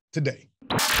smart today.